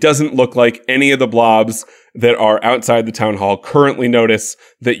 It doesn't look like any of the blobs that are outside the town hall currently notice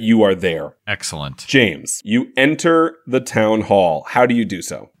that you are there. Excellent. James, you enter the town hall. How do you do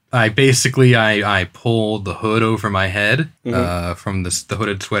so? I pull the hood over my head from the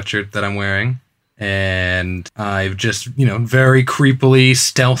hooded sweatshirt that I'm wearing, and I've just very creepily,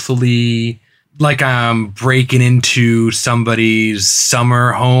 stealthily, like I'm breaking into somebody's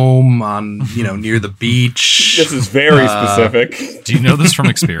summer home on near the beach. This is very specific. Do you know this from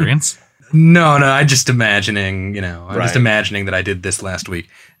experience? No, I'm just imagining. I'm Right. just imagining that I did this last week,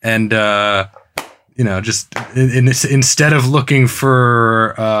 and just instead of looking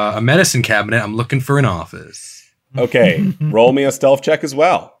for a medicine cabinet, I'm looking for an office. Okay, roll me a stealth check as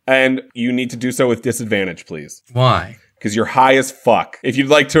well. And you need to do so with disadvantage, please. Why? Because you're high as fuck. If you'd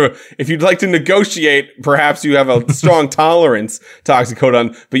like to negotiate, perhaps you have a strong tolerance to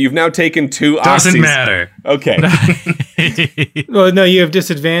oxycodone, but you've now taken 2 Doesn't oxys. matter. Okay, you Well, no, you have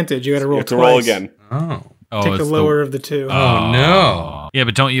disadvantage. You got to roll have to twice. roll again. Oh. Take the it's lower of the two. Oh no. Yeah,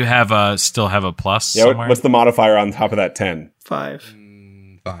 but don't you have still have a plus Yeah, somewhere? what's the modifier on top of that 10? 5,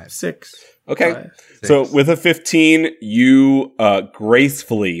 5. 6. Okay, 5. so with a 15, you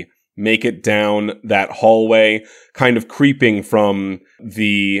gracefully make it down that hallway, kind of creeping from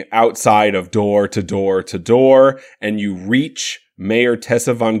the outside of door to door to door, and you reach Mayor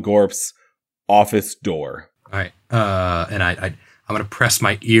Tessa von Gorp's office door. All right. And I'm gonna press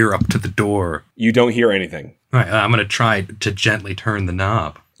my ear up to the door. You don't hear anything. All right. I'm gonna try to gently turn the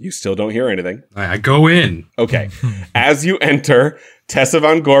knob. You still don't hear anything. All right, I go in. Okay. As you enter, Tessa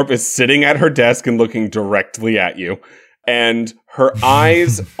von Gorp is sitting at her desk and looking directly at you. And her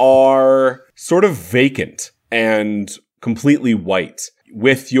eyes are sort of vacant and completely white.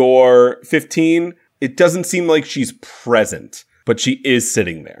 With your 15, it doesn't seem like she's present, but she is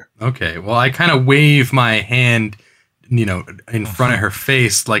sitting there. Okay. Well, I kind of wave my hand, in front of her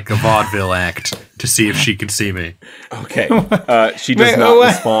face like a vaudeville act to see if she could see me. Okay. She does Wait, not what?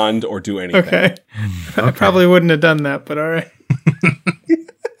 respond or do anything. Okay. I probably wouldn't have done that, but all right.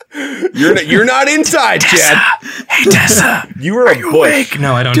 You're not inside, Chad. Hey, Tessa. You were a bush. Awake?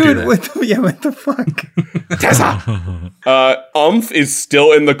 No, I don't do Dude, that. what the fuck? Tessa. Umph is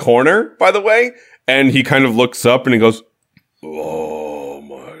still in the corner, by the way, and he kind of looks up and he goes, "Oh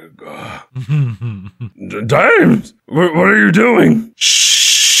my god, James, what are you doing?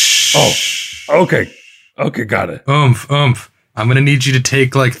 Shh. Oh, okay, got it. Oomph. I'm gonna need you to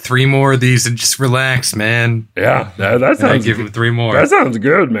take like 3 more of these and just relax, man. Yeah, that And I sounds give him 3 more. That sounds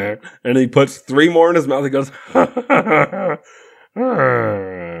good, man. and he puts 3 more in his mouth. He goes,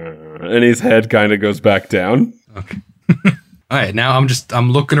 and his head kind of goes back down. Okay. All right, now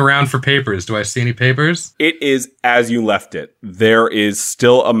I'm looking around for papers. Do I see any papers? It is as you left it. There is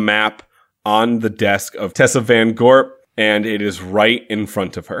still a map on the desk of Tessa Van Gorp, and it is right in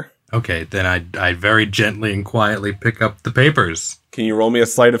front of her. Okay, then I very gently and quietly pick up the papers. Can you roll me a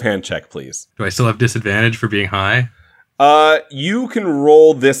sleight of hand check, please? Do I still have disadvantage for being high? You can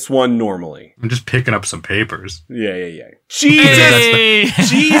roll this one normally. I'm just picking up some papers. Yeah.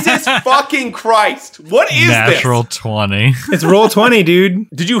 Jesus fucking Christ. What is Natural this? 20. It's roll 20, dude.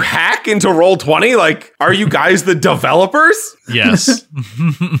 Did you hack into Roll20? Like, are you guys the developers? Yes.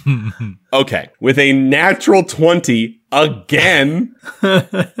 Okay. With a natural 20 again,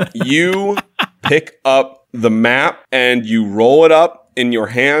 you pick up the map and you roll it up in your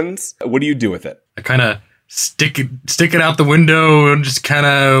hands. What do you do with it? I kind of stick it out the window and just kind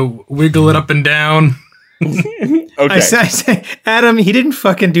of wiggle it up and down. Okay. I say, Adam, he didn't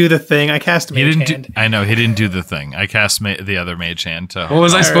fucking do the thing. I cast mage hand. I know, he didn't do the thing. I cast the other mage hand to. What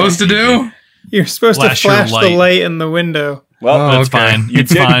was I supposed to do? You're supposed to Flash your flash the light. light in the window. Well, Oh, That's okay. fine. you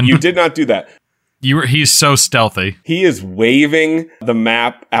It's did, fine. You did not do that. He's so stealthy. He is waving the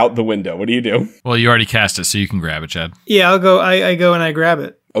map out the window. What do you do? Well, you already cast it, so you can grab it, Chad. Yeah, I'll go. I go and I grab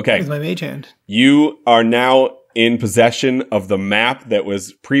it Okay. with my mage hand. You are now in possession of the map that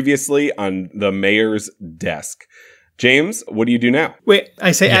was previously on the mayor's desk. James, what do you do now? Wait,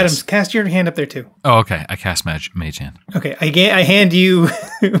 I say, Yes. Adam, cast your hand up there too. Oh, okay. I cast mage hand. Okay, I hand you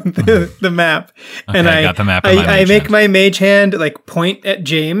the map, Okay, and I got the map in my I mage make hand. my mage hand like point at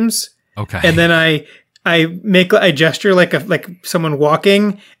James, Okay. and then I gesture like someone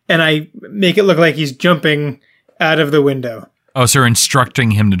walking, and I make it look like he's jumping out of the window. Oh, so you're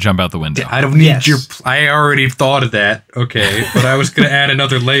instructing him to jump out the window. I don't need Yes. your. I already thought of that. Okay, but I was going to add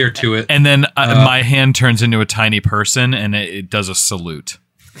another layer to it. And then my hand turns into a tiny person, and it does a salute.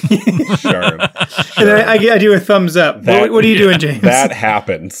 Sure. And then I do a thumbs up. What are you doing, James? That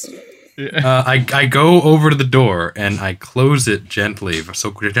happens. I go over to the door and I close it gently,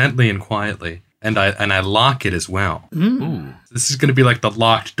 so gently and quietly, and I lock it as well. Ooh. This is going to be like the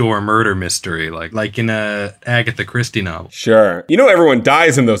locked door murder mystery, like in a Agatha Christie novel. Sure. You know everyone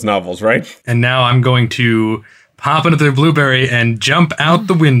dies in those novels, right? And now I'm going to pop into the blueberry and jump out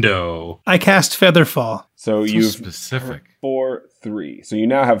the window. I cast Featherfall. So you've Specific. 4, 3. So you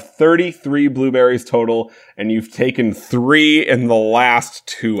now have 33 blueberries total, and you've taken 3 in the last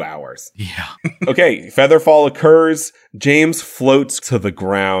 2 hours. Yeah. Okay, Featherfall occurs. James floats to the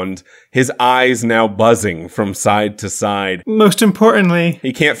ground, his eyes now buzzing from side to side. Most importantly,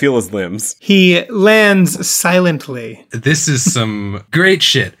 He can't feel his limbs. he lands silently. This is some great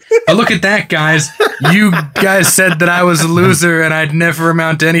shit. But look at that, guys. You guys said that I was a loser and I'd never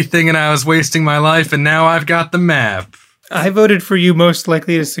amount to anything and I was wasting my life, and now I've got the map. I voted for you most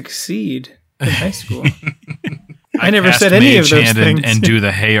likely to succeed in high school. I never Cast said any of mage those hand things. and do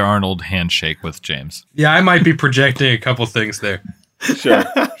the Hey Arnold handshake with James. Yeah, I might be projecting a couple things there. Sure.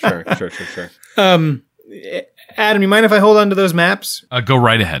 Adam, you mind if I hold on to those maps? Go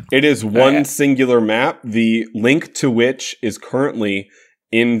right ahead. It is one singular map, the link to which is currently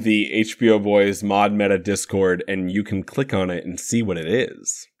in the HBO Boys Mod Meta Discord, and you can click on it and see what it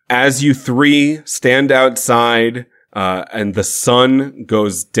is. As you 3 stand outside, and the sun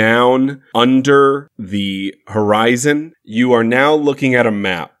goes down under the horizon, you are now looking at a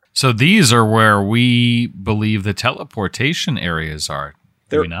map. So these are where we believe the teleportation areas are.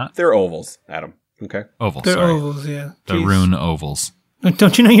 Do we not? They're ovals, Adam. Okay. Ovals, They're sorry. ovals, yeah. The Jeez. rune ovals.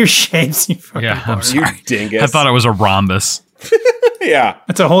 Don't you know your shapes? You fucking Yeah, I'm bard. You sorry. dingus. I thought it was a rhombus. Yeah.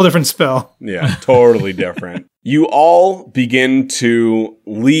 That's a whole different spell. Yeah, totally different. You all begin to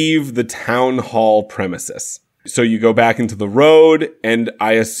leave the town hall premises. So you go back into the road and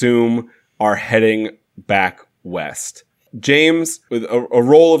I assume are heading back west. James, with a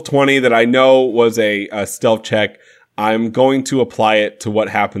roll of 20 that I know was a stealth check, I'm going to apply it to what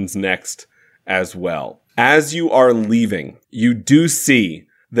happens next as well. As you are leaving, you do see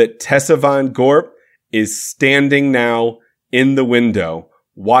that Tessa Van Gorp is standing now in the window,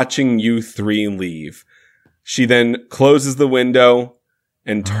 watching you 3 leave. She then closes the window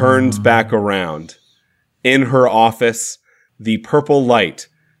and turns back around. In her office, the purple light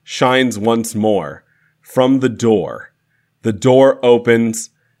shines once more from the door. The door opens,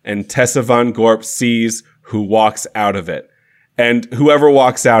 and Tessa Von Gorp sees who walks out of it. And whoever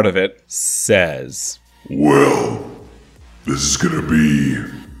walks out of it says, "Well, this is gonna be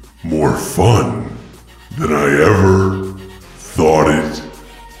more fun than I ever thought it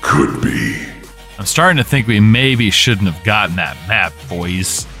could be." I'm starting to think we maybe shouldn't have gotten that map,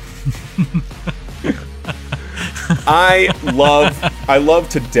 boys. I love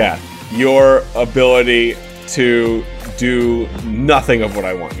to death your ability to do nothing of what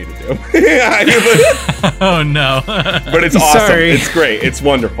I want you to do. Oh no. But it's awesome. Sorry. It's great. It's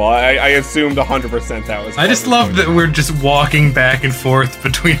wonderful. I assumed 100% that was. I just love that we're just walking back and forth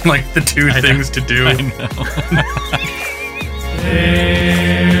between like the two things to do. I know.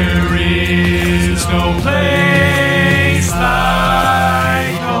 There is no place